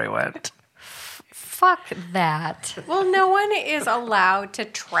the story went. Fuck that. Well, no one is allowed to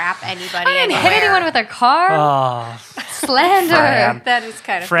trap anybody I didn't anywhere. hit anyone with a car. Oh, Slander. Fran. That is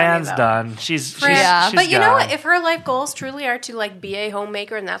kind of Fran's funny, though. done. She's Yeah, she's But you know gone. what? If her life goals truly are to like be a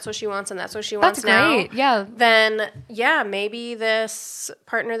homemaker and that's what she wants and that's what she wants That's great. now, Yeah. then yeah, maybe this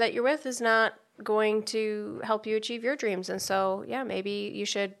partner that you're with is not going to help you achieve your dreams. And so, yeah, maybe you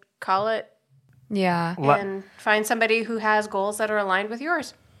should call it Yeah. and find somebody who has goals that are aligned with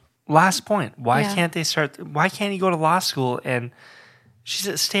yours. Last point. Why Yeah. can't they start? Why can't he go to law school and she's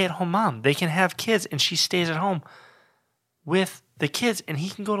a stay-at-home mom? They can have kids and she stays at home with the kids and he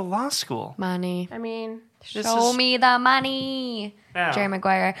can go to law school. Money. I mean, This Show is- me the money. Yeah. Jerry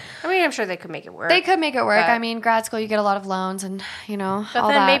Maguire. I'm sure they could make it work. They could make it work. But- I mean, grad school, you get a lot of loans and, you know, But all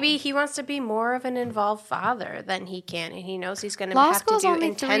then that. maybe he wants to be more of an involved father than he can, and he knows he's going to Law have to school's do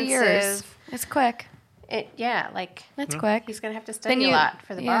only 3 years. intensive. It's quick. Like It's quick. he's going to have to Then study a lot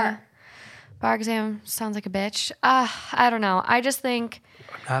for the bar. Bar exam sounds like a bitch. I don't know. I just think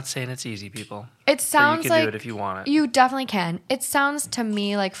I'm not saying it's easy, people. it But you sounds can like do it if you want it. you definitely can. It sounds to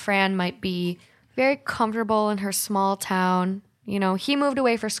me like Fran might be very comfortable in her small town. You know, he moved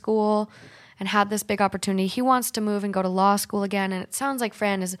away for school and had this big opportunity. He wants to move and go to law school again. And it sounds like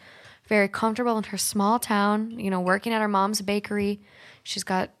Fran is very comfortable in her small town, you know, working at her mom's bakery. She's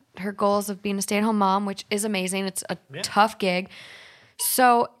got her goals of being a stay-at-home mom, which is amazing. It's a tough gig.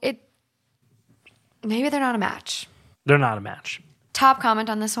 So maybe they're not a match. They're not a match. Top comment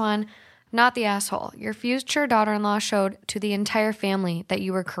on this one. Not the asshole. Your future daughter-in-law showed to the entire family that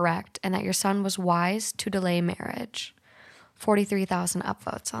you were correct and that your son was wise to delay marriage. 43,000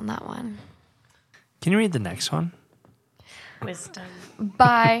 upvotes on that one. Can you read the next one? Wisdom.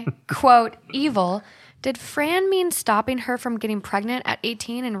 By, quote, evil, did Fran mean stopping her from getting pregnant at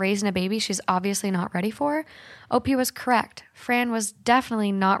 18 and raising a baby she's obviously not ready for? OP was correct. Fran was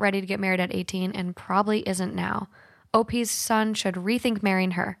definitely not ready to get married at 18 and probably isn't now. OP's son should rethink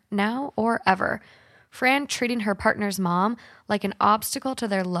marrying her, now or ever. Fran treating her partner's mom like an obstacle to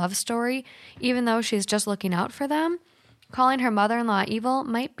their love story, even though she's just looking out for them. Calling her mother-in-law evil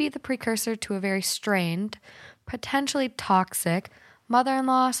might be the precursor to a very strained, potentially toxic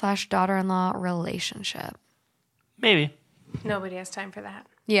mother-in-law/daughter-in-law relationship. Maybe. Nobody has time for that.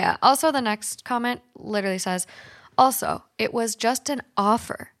 Yeah. Also, the next comment literally says, also, it was just an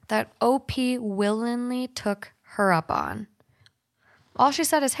offer that OP willingly took her up on. All she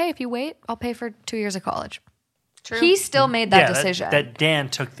said is, hey, if you wait, I'll pay for 2 years of college. True. He still made that Yeah, decision. That Dan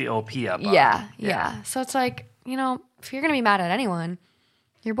took the OP up on. Yeah. So it's like, you know, if you're going to be mad at anyone,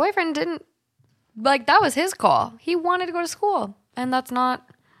 your boyfriend didn't, like, that was his call. He wanted to go to school. And that's not,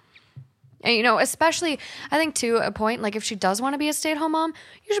 and, you know, especially, I think to a point, like, if she does want to be a stay-at-home mom,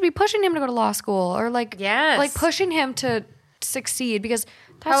 you should be pushing him to go to law school or, like, Yes. like pushing him to succeed because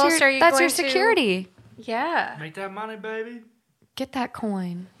How else are you That's going your to- security. Yeah. Make that money, baby. Get that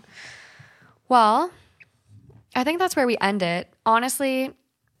coin. Well, I think that's where we end it. Honestly,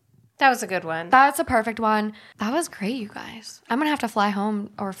 That was a good one. that's a perfect one. That was great, you guys. I'm gonna have to fly home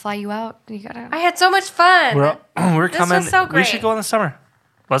or fly you out. You gotta. I had so much fun. We're This coming. was so We should great. go in the summer.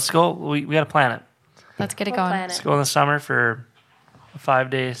 Let's go. We got to plan it. Let's get it We'll going. plan it. Let's go in the summer for a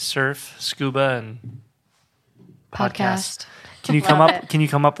 5-day surf, scuba, and Podcast. Can you Love come up? it. Can you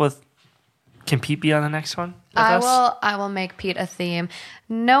come up with? Can Pete be on the next one? With I us? will. I will make Pete a theme.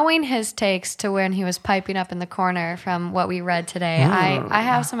 Knowing his takes to when he was piping up in the corner from what we read today, I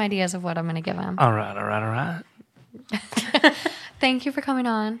have some ideas of what I'm going to give him. All right. Thank you for coming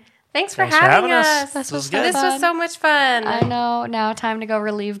on. Thanks for Thanks for having having us. us. This was good. This was so much fun. I know. Now time to go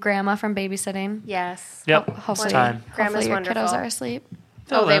relieve Grandma from babysitting. Yes. Yep. Hopefully, It's time. Grandma's hopefully your wonderful. kiddos are asleep.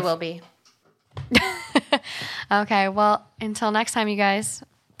 Oh, they live. will be. Okay. Well, until next time, you guys.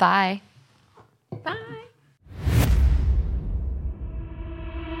 Bye. Bye.